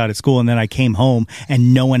when I was out of school, and then I came home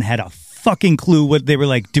and no one had a fucking clue what they were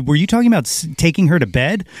like. Were you talking about taking her to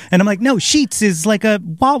bed? And I'm like, no, Sheets is like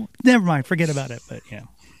never mind, forget about it. But yeah.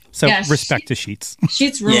 So respect to Sheets.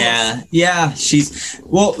 Sheets rules. Yeah. She's.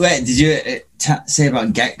 Well, wait. Did you say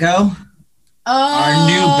about Get Go? Our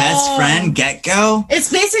new best friend, Gecko.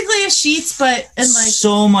 It's basically a Sheets, but in like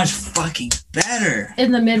so much fucking better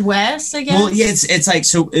in the Midwest, I guess. Well, yeah,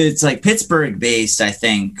 it's like Pittsburgh based, I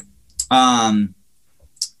think. Because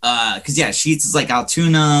yeah, Sheets is like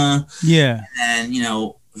Altoona. Yeah, and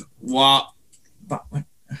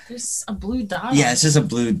There's a blue dot. Yeah, it's just a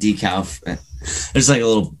blue decal. There's like a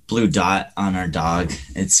little blue dot on our dog.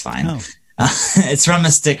 It's fine. Oh. It's from a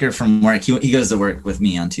sticker from work. He goes to work with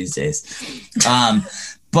me on Tuesdays.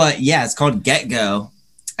 But yeah, it's called Get Go,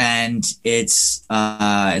 and it's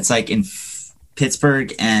like in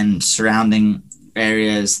Pittsburgh and surrounding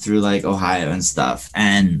areas through like Ohio and stuff.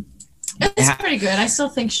 And it's pretty good. I still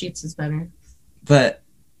think Sheets is better. But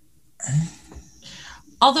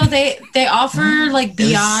although they offer like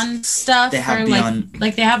Beyond stuff, they have Beyond,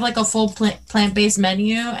 like they have like a full plant-based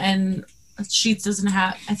menu, and Sheets doesn't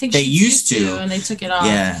have. I think they Sheets used to, and they took it off.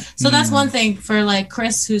 Yeah. So that's one thing for like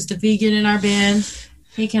Chris, who's the vegan in our band.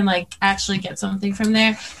 He can like actually get something from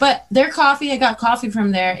there. But their coffee, I got coffee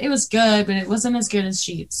from there. It was good, but it wasn't as good as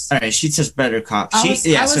Sheets. All right, Sheets has better coffee.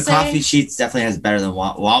 Coffee Sheets definitely has better than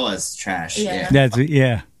Wawa's trash. Yeah. that's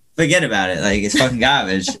yeah. Forget about it. Like, it's fucking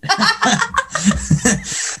garbage.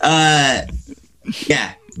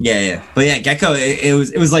 Yeah. But yeah, Gecko, it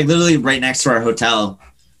was like literally right next to our hotel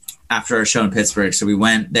after our show in Pittsburgh. So we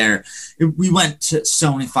went there. We went to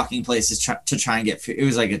so many fucking places to try and get food. It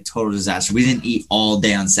was like a total disaster. We didn't eat all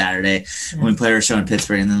day on Saturday when we played our show in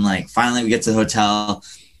Pittsburgh. And then like finally we get to the hotel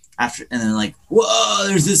and then like, whoa,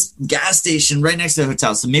 there's this gas station right next to the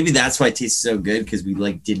hotel. So maybe that's why it tastes so good, because we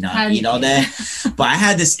like did not eat all day. But I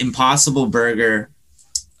had this Impossible Burger,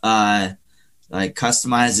 like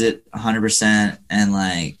customize it 100%, and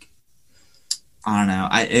like I don't know,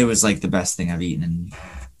 it was like the best thing I've eaten in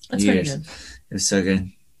That's years. pretty good. It was so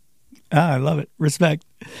good. I love it. Respect.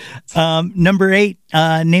 Number 8,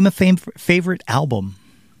 name a favorite album.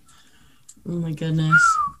 Oh my goodness.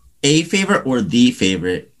 A favorite or the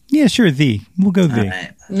favorite? Yeah, sure. We'll go All the.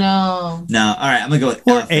 right. No. All right. I'm gonna go with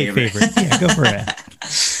Or a favorite. Yeah, go for it.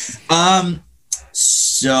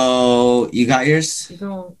 So you got yours?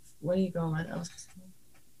 What are you going with?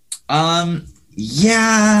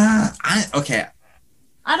 Yeah.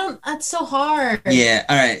 That's so hard. Yeah.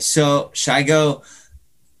 All right. So should I go?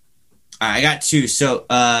 All right, I got 2. So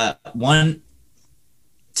one.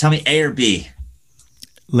 Tell me A or B.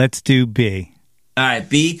 Let's do B. All right,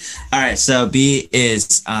 B. All right. So B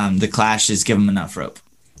is The Clash's "Give 'Em Enough Rope."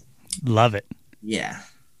 Love it. Yeah.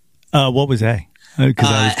 What was A? Because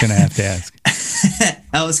I was gonna have to ask.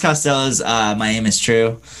 Elvis Costello's "My Aim Is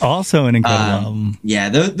True." Also an incredible album. Yeah,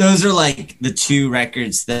 those are like the 2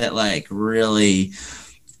 records that like really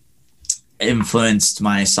influenced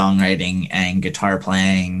my songwriting and guitar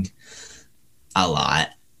playing a lot.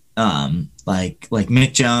 Like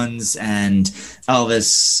Mick Jones and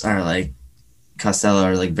Elvis are like Costello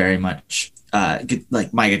are like very much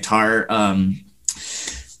like my guitar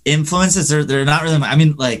influences. They're not really. I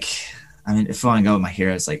mean, if I want to go with my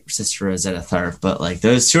heroes, like Sister Rosetta Tharpe, but like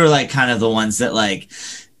those 2 are like kind of the ones that like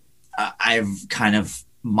I've kind of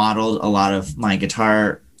modeled a lot of my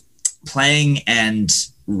guitar playing and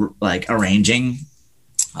like arranging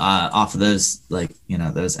off of those, like,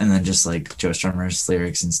 those, and then just like Joe Strummer's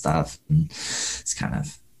lyrics and stuff. And it's kind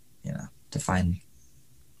of, define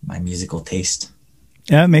my musical taste.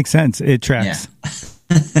 Yeah, it makes sense. It tracks.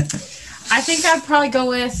 Yeah. I think I'd probably go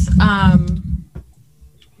with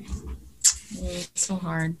it's so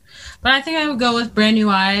hard, but I think I would go with "Brand New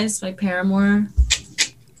Eyes" by Paramore.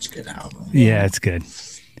 It's a good album. Yeah, it's good.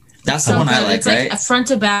 That's the one I like, it's right? Like a front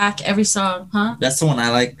to back, every song, huh? That's the one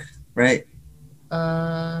I like, right?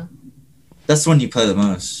 That's the one you play the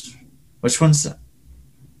most. Which one's that?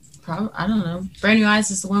 I don't know. "Brand New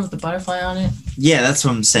Eyes" is the one with the butterfly on it. Yeah, that's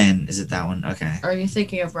what I'm saying. Is it that one? Okay. Or are you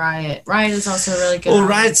thinking of "Riot"? "Riot" is also a really good. Well,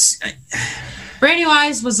 "Riot's." "Brand New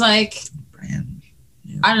Eyes" was like,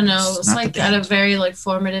 I don't know. It was like at a very like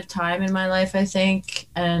formative time in my life, I think,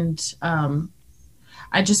 and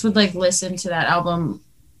I just would like listen to that album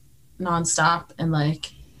nonstop and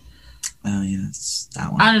like. Oh yeah, it's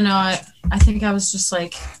that one. I don't know. I think I was just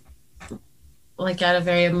like at a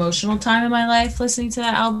very emotional time in my life listening to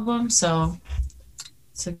that album, so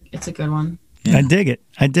it's a good one. Yeah. I dig it.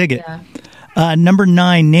 Yeah. Number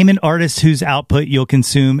 9, name an artist whose output you'll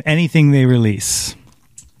consume anything they release.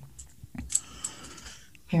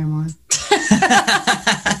 Paramore.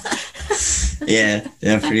 Yeah,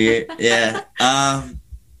 pretty. Yeah.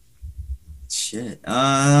 Shit.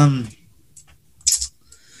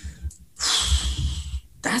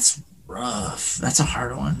 That's rough. That's a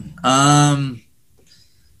hard one.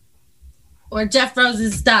 Or Jeff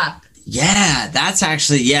Rosen, "Stop." Yeah, that's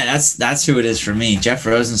actually that's who it is for me. Jeff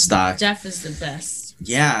Rosenstock. Jeff is the best.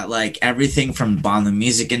 Yeah, like everything from Bomb the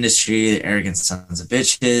Music Industry, the Arrogant Sons of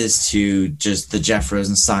Bitches, to just the Jeff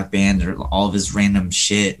Rosenstock band, or all of his random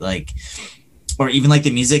shit, like, or even like the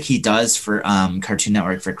music he does for Cartoon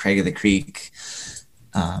Network for Craig of the Creek.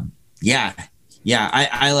 I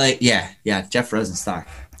like Jeff Rosenstock.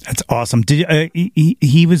 That's awesome. Did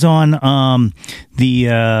he was on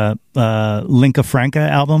the Linka Franca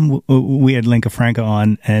album? We had Linka Franca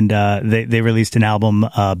on, and they released an album,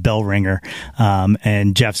 Bell Ringer,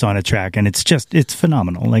 and Jeff's on a track, and it's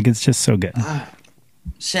phenomenal. Like, it's just so good.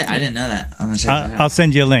 Shit, I didn't know that. I'm gonna check that out. I'll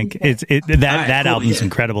send you a link. That cool, album's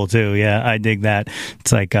incredible too. Yeah, I dig that.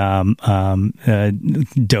 It's like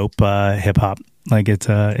dope hip hop. Like it's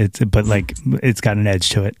but like it's got an edge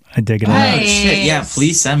to it. I dig it. Oh shit! Yeah,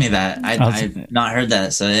 please send me that. I've not heard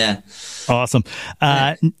that, so yeah. Awesome.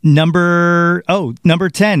 Number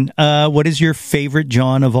 10. What is your favorite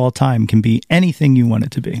John of all time? Can be anything you want it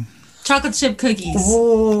to be. Chocolate chip cookies.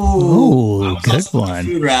 Oh, good one.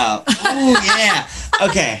 Food route. Oh yeah.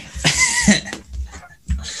 Okay.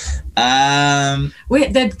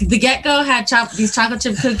 Wait, the Get Go had these chocolate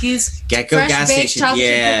chip cookies. Get Go gas station.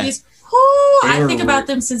 Yeah. Cookies. Ooh, I think about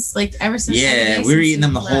them ever since. Yeah, we were eating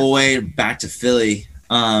them the whole way back to Philly.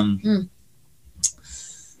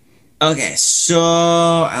 Okay, so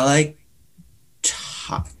I like.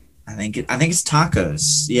 I think it's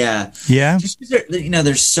tacos. Yeah. Yeah. Just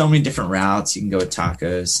there's so many different routes you can go with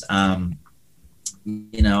tacos.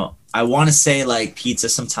 I want to say like pizza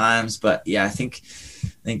sometimes, but yeah, I think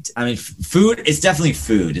food. It's definitely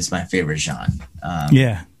food is my favorite genre.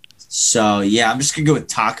 Yeah. So yeah, I'm just gonna go with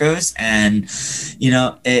tacos, and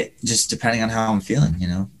it just depending on how I'm feeling,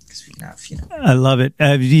 I love it.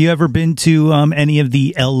 Have you ever been to any of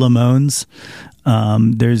the El Limones?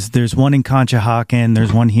 There's one in Conshohocken.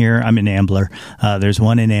 There's one here. I'm in Ambler. There's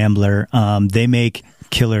one in Ambler. They make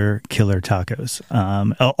killer tacos.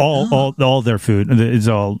 All their food is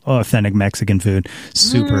all authentic Mexican food.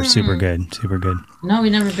 Super good. No,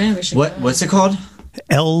 we've never been. We should. What's it called?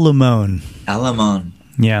 El Limon. El Limon.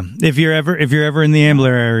 Yeah, if you're ever in the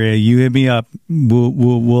Ambler area, you hit me up.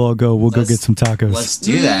 We'll go get some tacos. Let's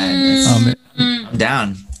do that. I'm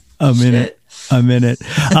down. I'm in it.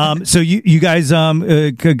 So you guys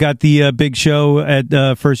got the big show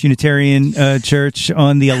at First Unitarian Church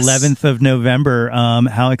on the 11th of November.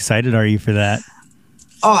 How excited are you for that?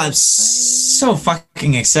 Oh, I'm so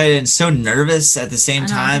fucking excited and so nervous at the same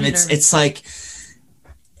time. It's like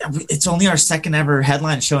it's only our second ever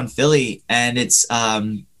headline show in Philly, and it's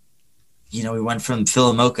we went from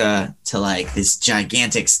Philomoka to like this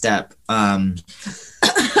gigantic step.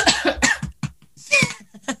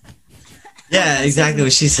 Yeah, exactly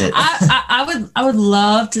what she said. I would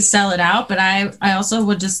love to sell it out, but I also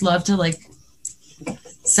would just love to like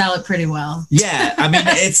sell it pretty well. Yeah, I mean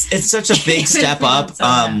it's such a big step up,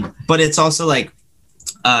 but it's also like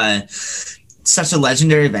such a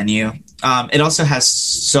legendary venue. It also has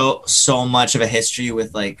so much of a history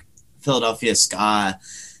with like Philadelphia ska,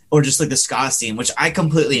 or just like the ska scene, which I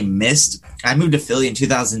completely missed. I moved to Philly in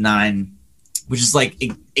 2009, which is like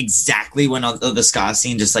exactly when all the ska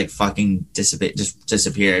scene just like fucking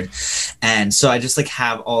disappeared. And so I just like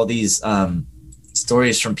have all these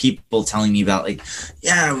stories from people telling me about like,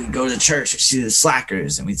 yeah, we'd go to church, we'd see the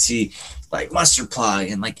Slackers, and we'd see like Mustard Plug,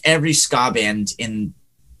 and like every ska band in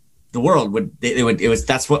the world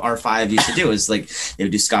that's what R5 used to do, is like they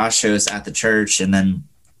would do ska shows at the church, and then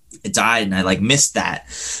it died, and I like missed that.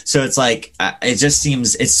 So it's like it just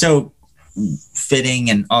seems it's so fitting,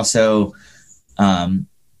 and also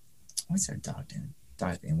what's our dog doing?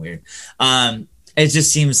 Dog's being weird. It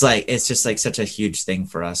just seems like it's just like such a huge thing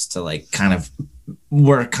for us to like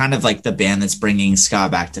we're kind of like the band that's bringing ska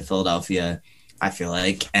back to Philadelphia, I feel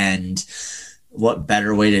like. And what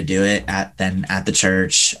better way to do it than at the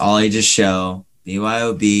church, all ages show,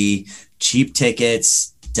 BYOB, cheap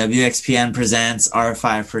tickets, WXPN presents,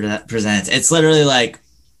 R5 presents. It's literally like,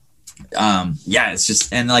 it's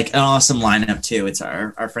just, and like an awesome lineup too. It's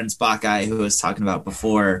our friend Spot Guy, who I was talking about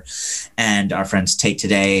before, and our friends Take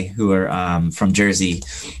Today, who are from Jersey.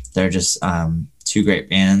 They're just two great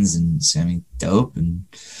bands, and it's gonna be dope, and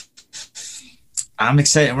I'm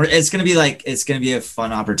excited. It's gonna be a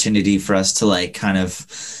fun opportunity for us to like kind of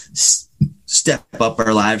step up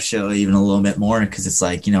our live show even a little bit more, because it's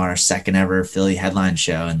like our second ever Philly headline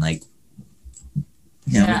show, and like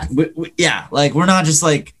like we're not just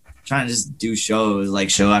like trying to just do shows like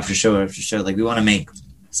show after show after show. Like we want to make,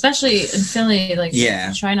 especially in Philly, like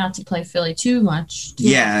try not to play Philly too much.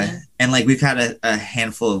 And like we've had a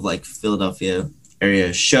handful of like Philadelphia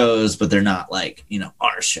area shows, but they're not like, you know,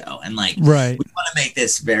 our show. And like, Right. we want to make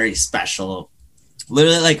this very special.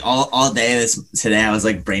 Literally like all day today, I was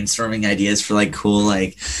like brainstorming ideas for like cool,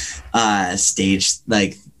 like stage,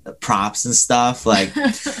 like props and stuff. Like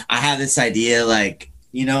I have this idea, like,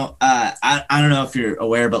 you know, I don't know if you're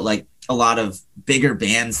aware, but like a lot of bigger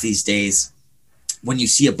bands these days, when you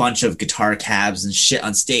see a bunch of guitar cabs and shit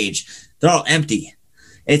on stage, they're all empty.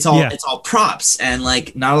 It's all props, and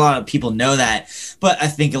like not a lot of people know that, but I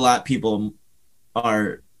think a lot of people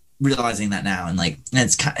are realizing that now, and like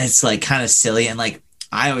it's like kind of silly. And like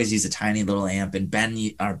I always use a tiny little amp, and Ben,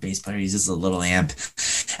 our bass player, uses a little amp.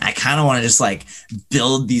 I kind of want to just like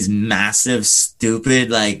build these massive,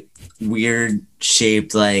 stupid, like weird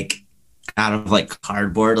shaped, like out of like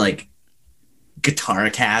cardboard, like guitar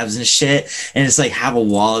cabs and shit, and just like have a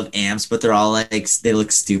wall of amps, but they're all like, they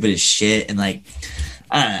look stupid as shit. And like,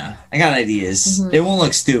 I don't know, I got ideas. It won't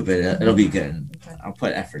look stupid, it'll be good. I'll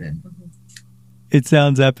put effort in. It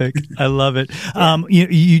sounds epic. I love it.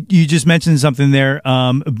 You just mentioned something there.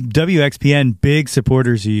 WXPN, big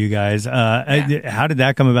supporters of you guys. How did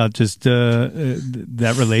that come about? Just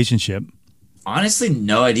that relationship. Honestly,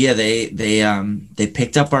 no idea. They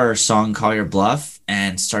picked up our song "Call Your Bluff"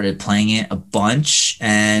 and started playing it a bunch.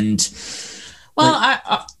 And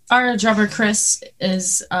our drummer Chris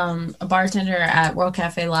is a bartender at World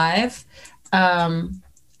Cafe Live.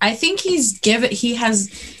 I think he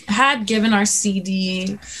had given our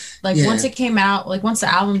CD, like once it came out, like once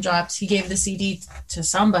the album dropped, he gave the CD to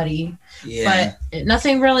somebody. Yeah. But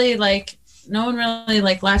nothing really, like, no one really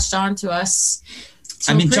like latched on to us.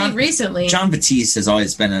 I mean, recently, John Batiste has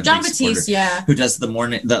always been a big supporter, who does the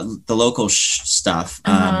local stuff.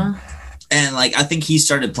 And like, I think he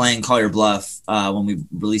started playing "Call Your Bluff" when we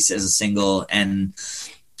released it as a single, and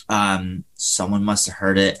someone must have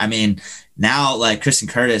heard it. I mean, now like Kristen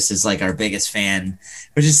Curtis is like our biggest fan,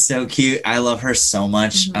 which is so cute. I love her so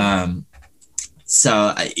much.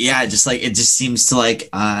 So yeah, just like, it just seems to like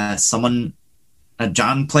someone,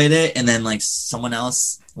 John played it, and then like someone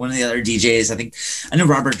else, one of the other DJs, I know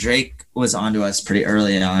Robert Drake was onto us pretty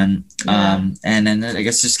early on. And then I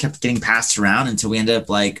guess just kept getting passed around until we ended up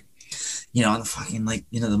like, you know, on the fucking, like,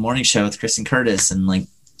 you know, the morning show with Kristen Curtis, and like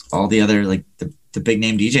all the other, like the big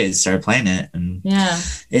name DJs started playing it. And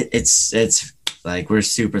it's like, we're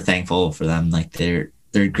super thankful for them. Like they're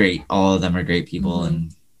great. All of them are great people,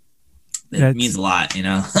 and it means a lot, you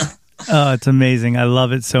know. Oh, it's amazing. I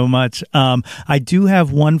love it so much. I do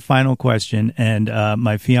have one final question, and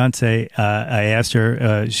my fiance, I asked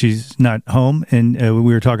her, she's not home, and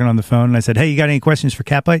we were talking on the phone, and I said, hey, you got any questions for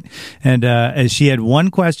Catbite? And she had one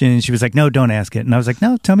question, and she was like, no, don't ask it. And I was like,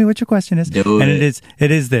 no, tell me what your question is. And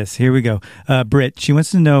it is this. Here we go. Britt, she wants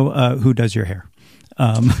to know who does your hair.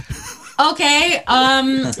 Okay.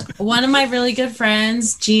 One of my really good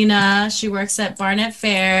friends, Gina, she works at Barnett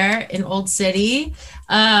Fair in Old City.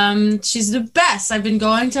 She's the best. I've been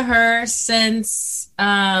going to her since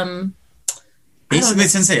basically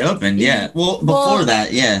since they opened. Yeah. Well, before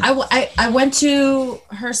that, yeah. I went to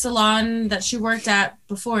her salon that she worked at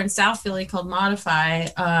before in South Philly called Modify.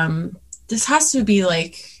 This has to be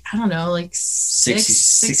like, I don't know, like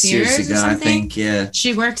six years ago, or something. I think. Yeah.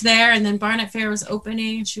 She worked there, and then Barnett Fair was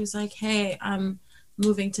opening, and she was like, hey, I'm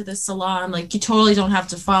moving to this salon. Like, you totally don't have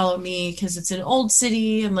to follow me because it's an old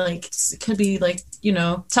city, and like it could be like, you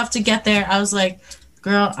know, tough to get there. I was like,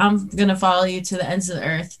 girl, I'm gonna follow you to the ends of the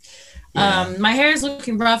earth. Yeah. My hair is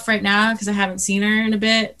looking rough right now because I haven't seen her in a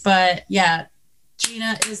bit, but yeah,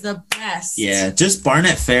 Gina is the best. Yeah, just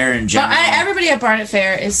Barnett Fair in general. Everybody at Barnett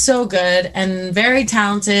Fair is so good and very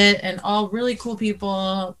talented and all really cool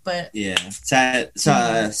people. But yeah, it's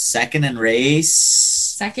at Second and Race.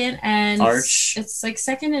 Second and Arch. It's like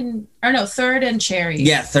Third and Cherry.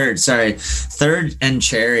 Yeah, Third and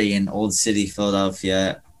Cherry in Old City,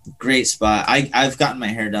 Philadelphia. Great spot. I've gotten my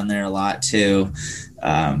hair done there a lot too.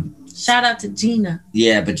 Shout out to Gina.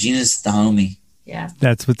 Yeah, but Gina's the homie. Yeah.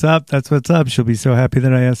 That's what's up. She'll be so happy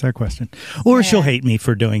that I asked that question. Or she'll hate me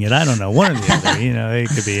for doing it. I don't know. One or the other. You know, it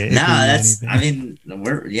could be anything. I mean,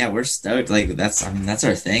 we're stoked. Like that's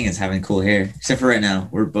our thing, is having cool hair. Except for right now.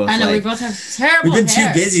 We're both we both have terrible We've been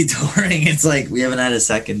hair. too busy touring. It's like we haven't had a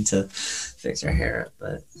second to fix our hair up,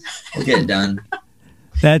 but we'll get it done.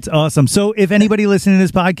 That's awesome. So if anybody listening to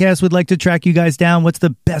this podcast would like to track you guys down, what's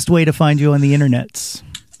the best way to find you on the internets?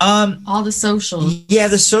 All the socials. Yeah,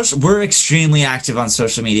 we're extremely active on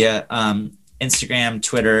social media. Instagram,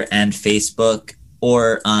 Twitter, and Facebook.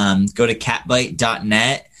 Or go to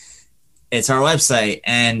catbite.net. It's our website,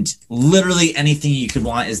 and literally anything you could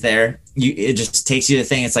want is there. it just takes you to the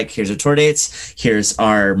thing. It's like, here's our tour dates, here's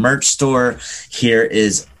our merch store, here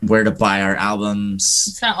is where to buy our albums.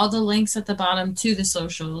 It's got all the links at the bottom to the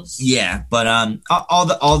socials. Yeah, but all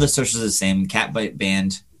the socials are the same. Catbite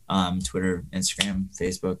Band, Twitter, Instagram,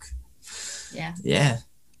 Facebook. Yeah.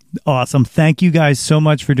 Awesome. Thank you guys so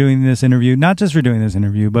much for doing this interview. Not just for doing this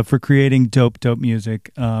interview, but for creating dope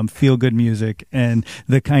music, feel good music, and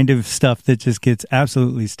the kind of stuff that just gets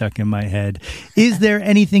absolutely stuck in my head. Is there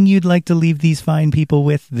anything you'd like to leave these fine people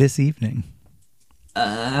with this evening?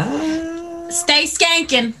 Stay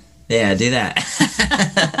skanking. Yeah, do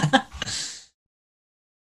that.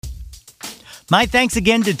 My thanks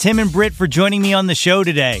again to Tim and Britt for joining me on the show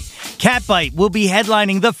today. Catbite will be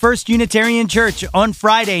headlining the First Unitarian Church on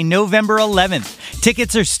Friday, November 11th.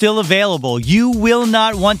 Tickets are still available. You will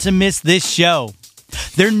not want to miss this show.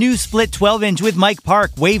 Their new split 12-inch with Mike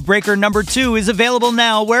Park, Wavebreaker number 2, is available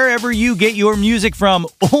now wherever you get your music from.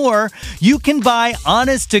 Or you can buy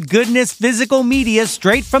honest-to-goodness physical media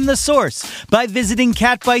straight from the source by visiting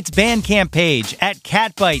Catbite's Bandcamp page at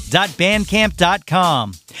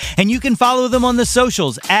catbite.bandcamp.com. And you can follow them on the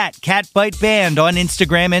socials at Catbite Band on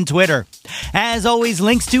Instagram and Twitter. As always,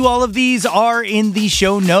 links to all of these are in the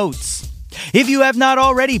show notes. If you have not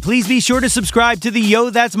already, please be sure to subscribe to the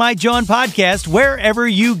Yo, That's My John podcast wherever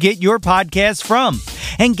you get your podcasts from.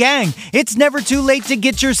 And gang, it's never too late to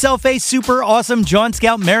get yourself a super awesome John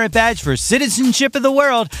Scout Merit Badge for citizenship of the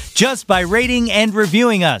world just by rating and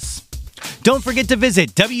reviewing us. Don't forget to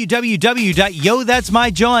visit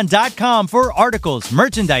www.yothat'smyjohn.com for articles,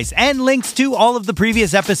 merchandise, and links to all of the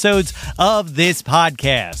previous episodes of this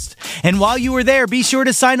podcast. And while you are there, be sure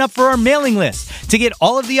to sign up for our mailing list to get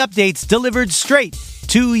all of the updates delivered straight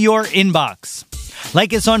to your inbox.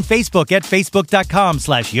 Like us on Facebook at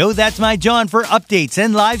facebook.com/YoThat'sMyJohn for updates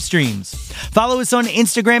and live streams. Follow us on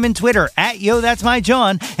Instagram and Twitter at Yo That's My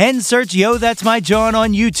John, and search Yo That's My John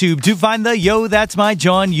on YouTube to find the Yo That's My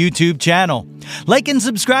John YouTube channel. Like and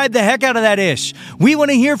subscribe the heck out of that ish. We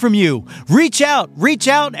want to hear from you. Reach out,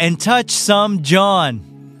 and touch some John.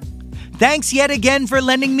 Thanks yet again for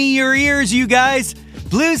lending me your ears, you guys.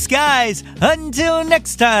 Blue skies. Until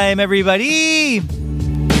next time, everybody.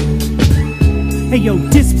 Hey yo,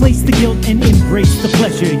 displace the guilt and embrace the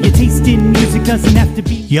pleasure. Your taste in music doesn't have to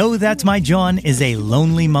be. Yo, That's My John is a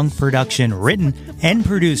Lonely Monk production written and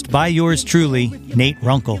produced by yours truly, Nate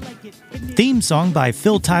Runkle. Theme song by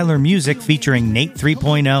Phil Tyler Music featuring Nate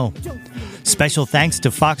 3.0. Special thanks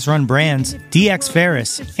to Fox Run Brands, DX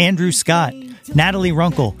Ferris, Andrew Scott, Natalie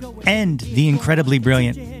Runkle, and the incredibly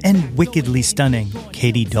brilliant and wickedly stunning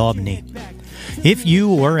Katie Daubney. If you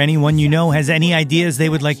or anyone you know has any ideas they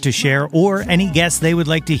would like to share or any guests they would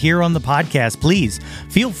like to hear on the podcast, please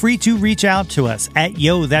feel free to reach out to us at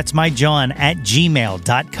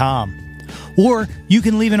yothat'smyjohn@gmail.com. Or you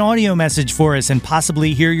can leave an audio message for us and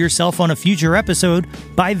possibly hear yourself on a future episode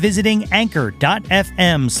by visiting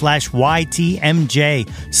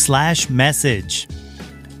anchor.fm/YTMJ/message.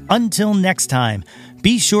 Until next time,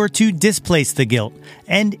 be sure to displace the guilt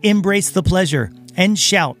and embrace the pleasure and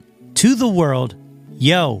shout to the world,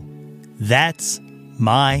 yo, that's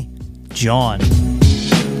my John.